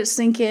really let it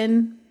sink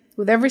in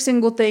with every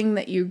single thing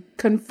that you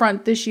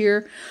confront this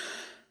year,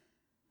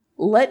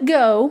 let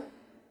go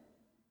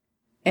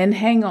and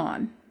hang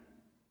on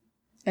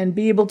and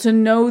be able to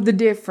know the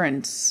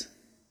difference,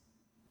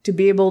 to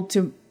be able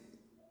to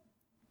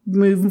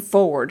move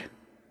forward.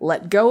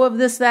 Let go of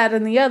this, that,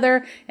 and the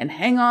other, and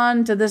hang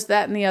on to this,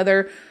 that, and the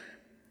other.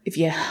 If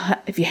you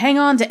hang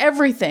on to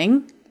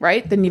everything,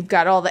 right, then you've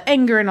got all the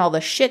anger and all the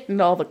shit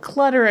and all the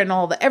clutter and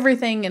all the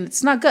everything, and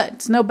it's not good.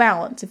 It's no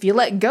balance. If you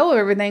let go of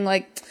everything,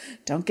 like,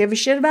 don't give a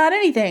shit about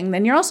anything,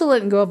 then you're also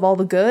letting go of all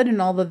the good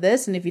and all the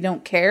this, and if you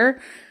don't care,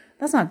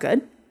 that's not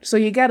good. So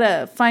you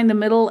gotta find a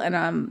middle,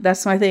 and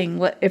that's my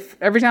thing. If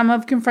every time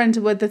I'm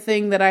confronted with the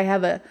thing that I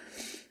have a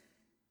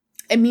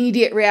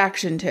immediate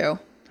reaction to,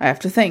 I have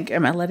to think,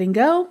 am I letting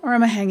go or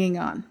am I hanging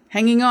on?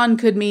 Hanging on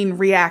could mean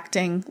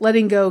reacting.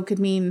 Letting go could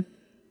mean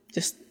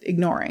just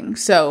ignoring.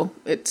 So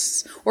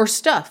or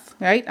stuff,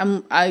 right?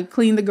 I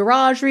cleaned the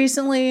garage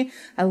recently.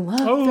 I love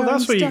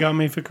that's what stuff. You got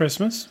me for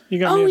Christmas. You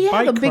got me a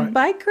bike the big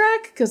bike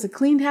rack, because I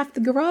cleaned half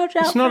the garage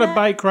out. It's not a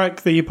bike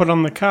rack that you put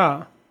on the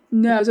car.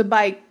 No, it's a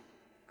bike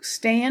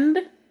stand,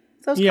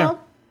 that's called,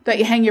 that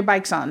you hang your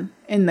bikes on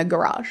in the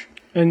garage.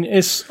 And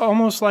it's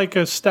almost like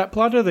a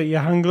stepladder that you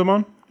hang them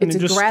on. It's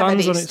a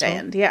gravity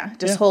stand,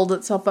 hold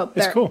itself up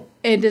there. It's cool.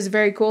 It is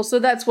very cool. So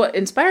that's what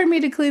inspired me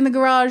to clean the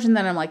garage, and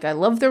then I'm like, I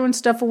love throwing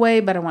stuff away,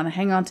 but I want to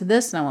hang on to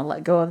this, and I want to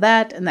let go of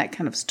that, and that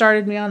kind of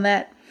started me on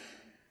that.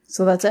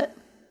 So that's it.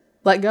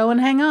 Let go and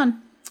hang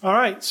on. All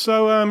right,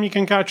 so you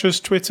can catch us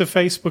Twitter,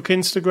 Facebook,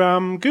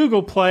 Instagram,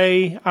 Google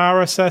Play,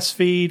 RSS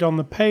feed on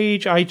the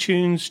page,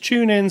 iTunes,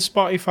 TuneIn,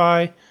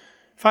 Spotify. In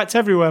fact,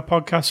 everywhere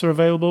podcasts are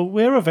available,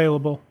 we're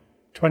available.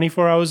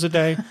 24 hours a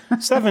day,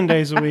 7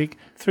 days a week,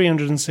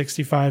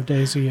 365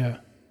 days a year.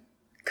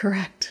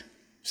 Correct.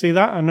 See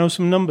that? I know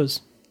some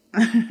numbers.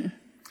 You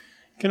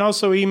can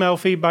also email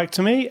feedback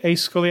to me,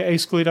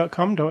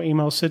 ascully@ascully.com. Don't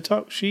email Sid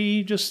Talk.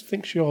 She just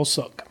thinks you all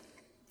suck.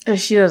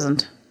 She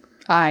doesn't.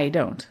 I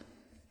don't.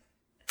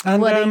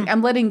 And,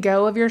 I'm letting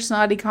go of your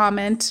snotty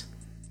comment,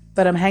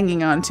 but I'm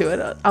hanging on to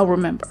it. I'll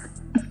remember.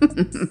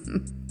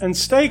 And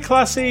stay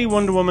classy,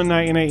 Wonder Woman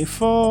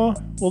 1984.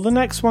 Will the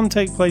next one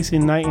take place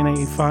in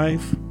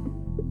 1985?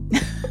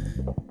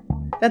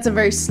 That's a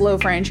very slow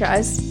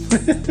franchise.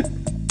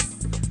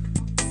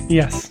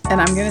 Yes. And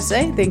I'm going to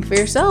say, think for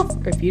yourself.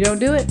 If you don't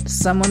do it,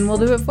 someone will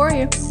do it for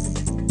you.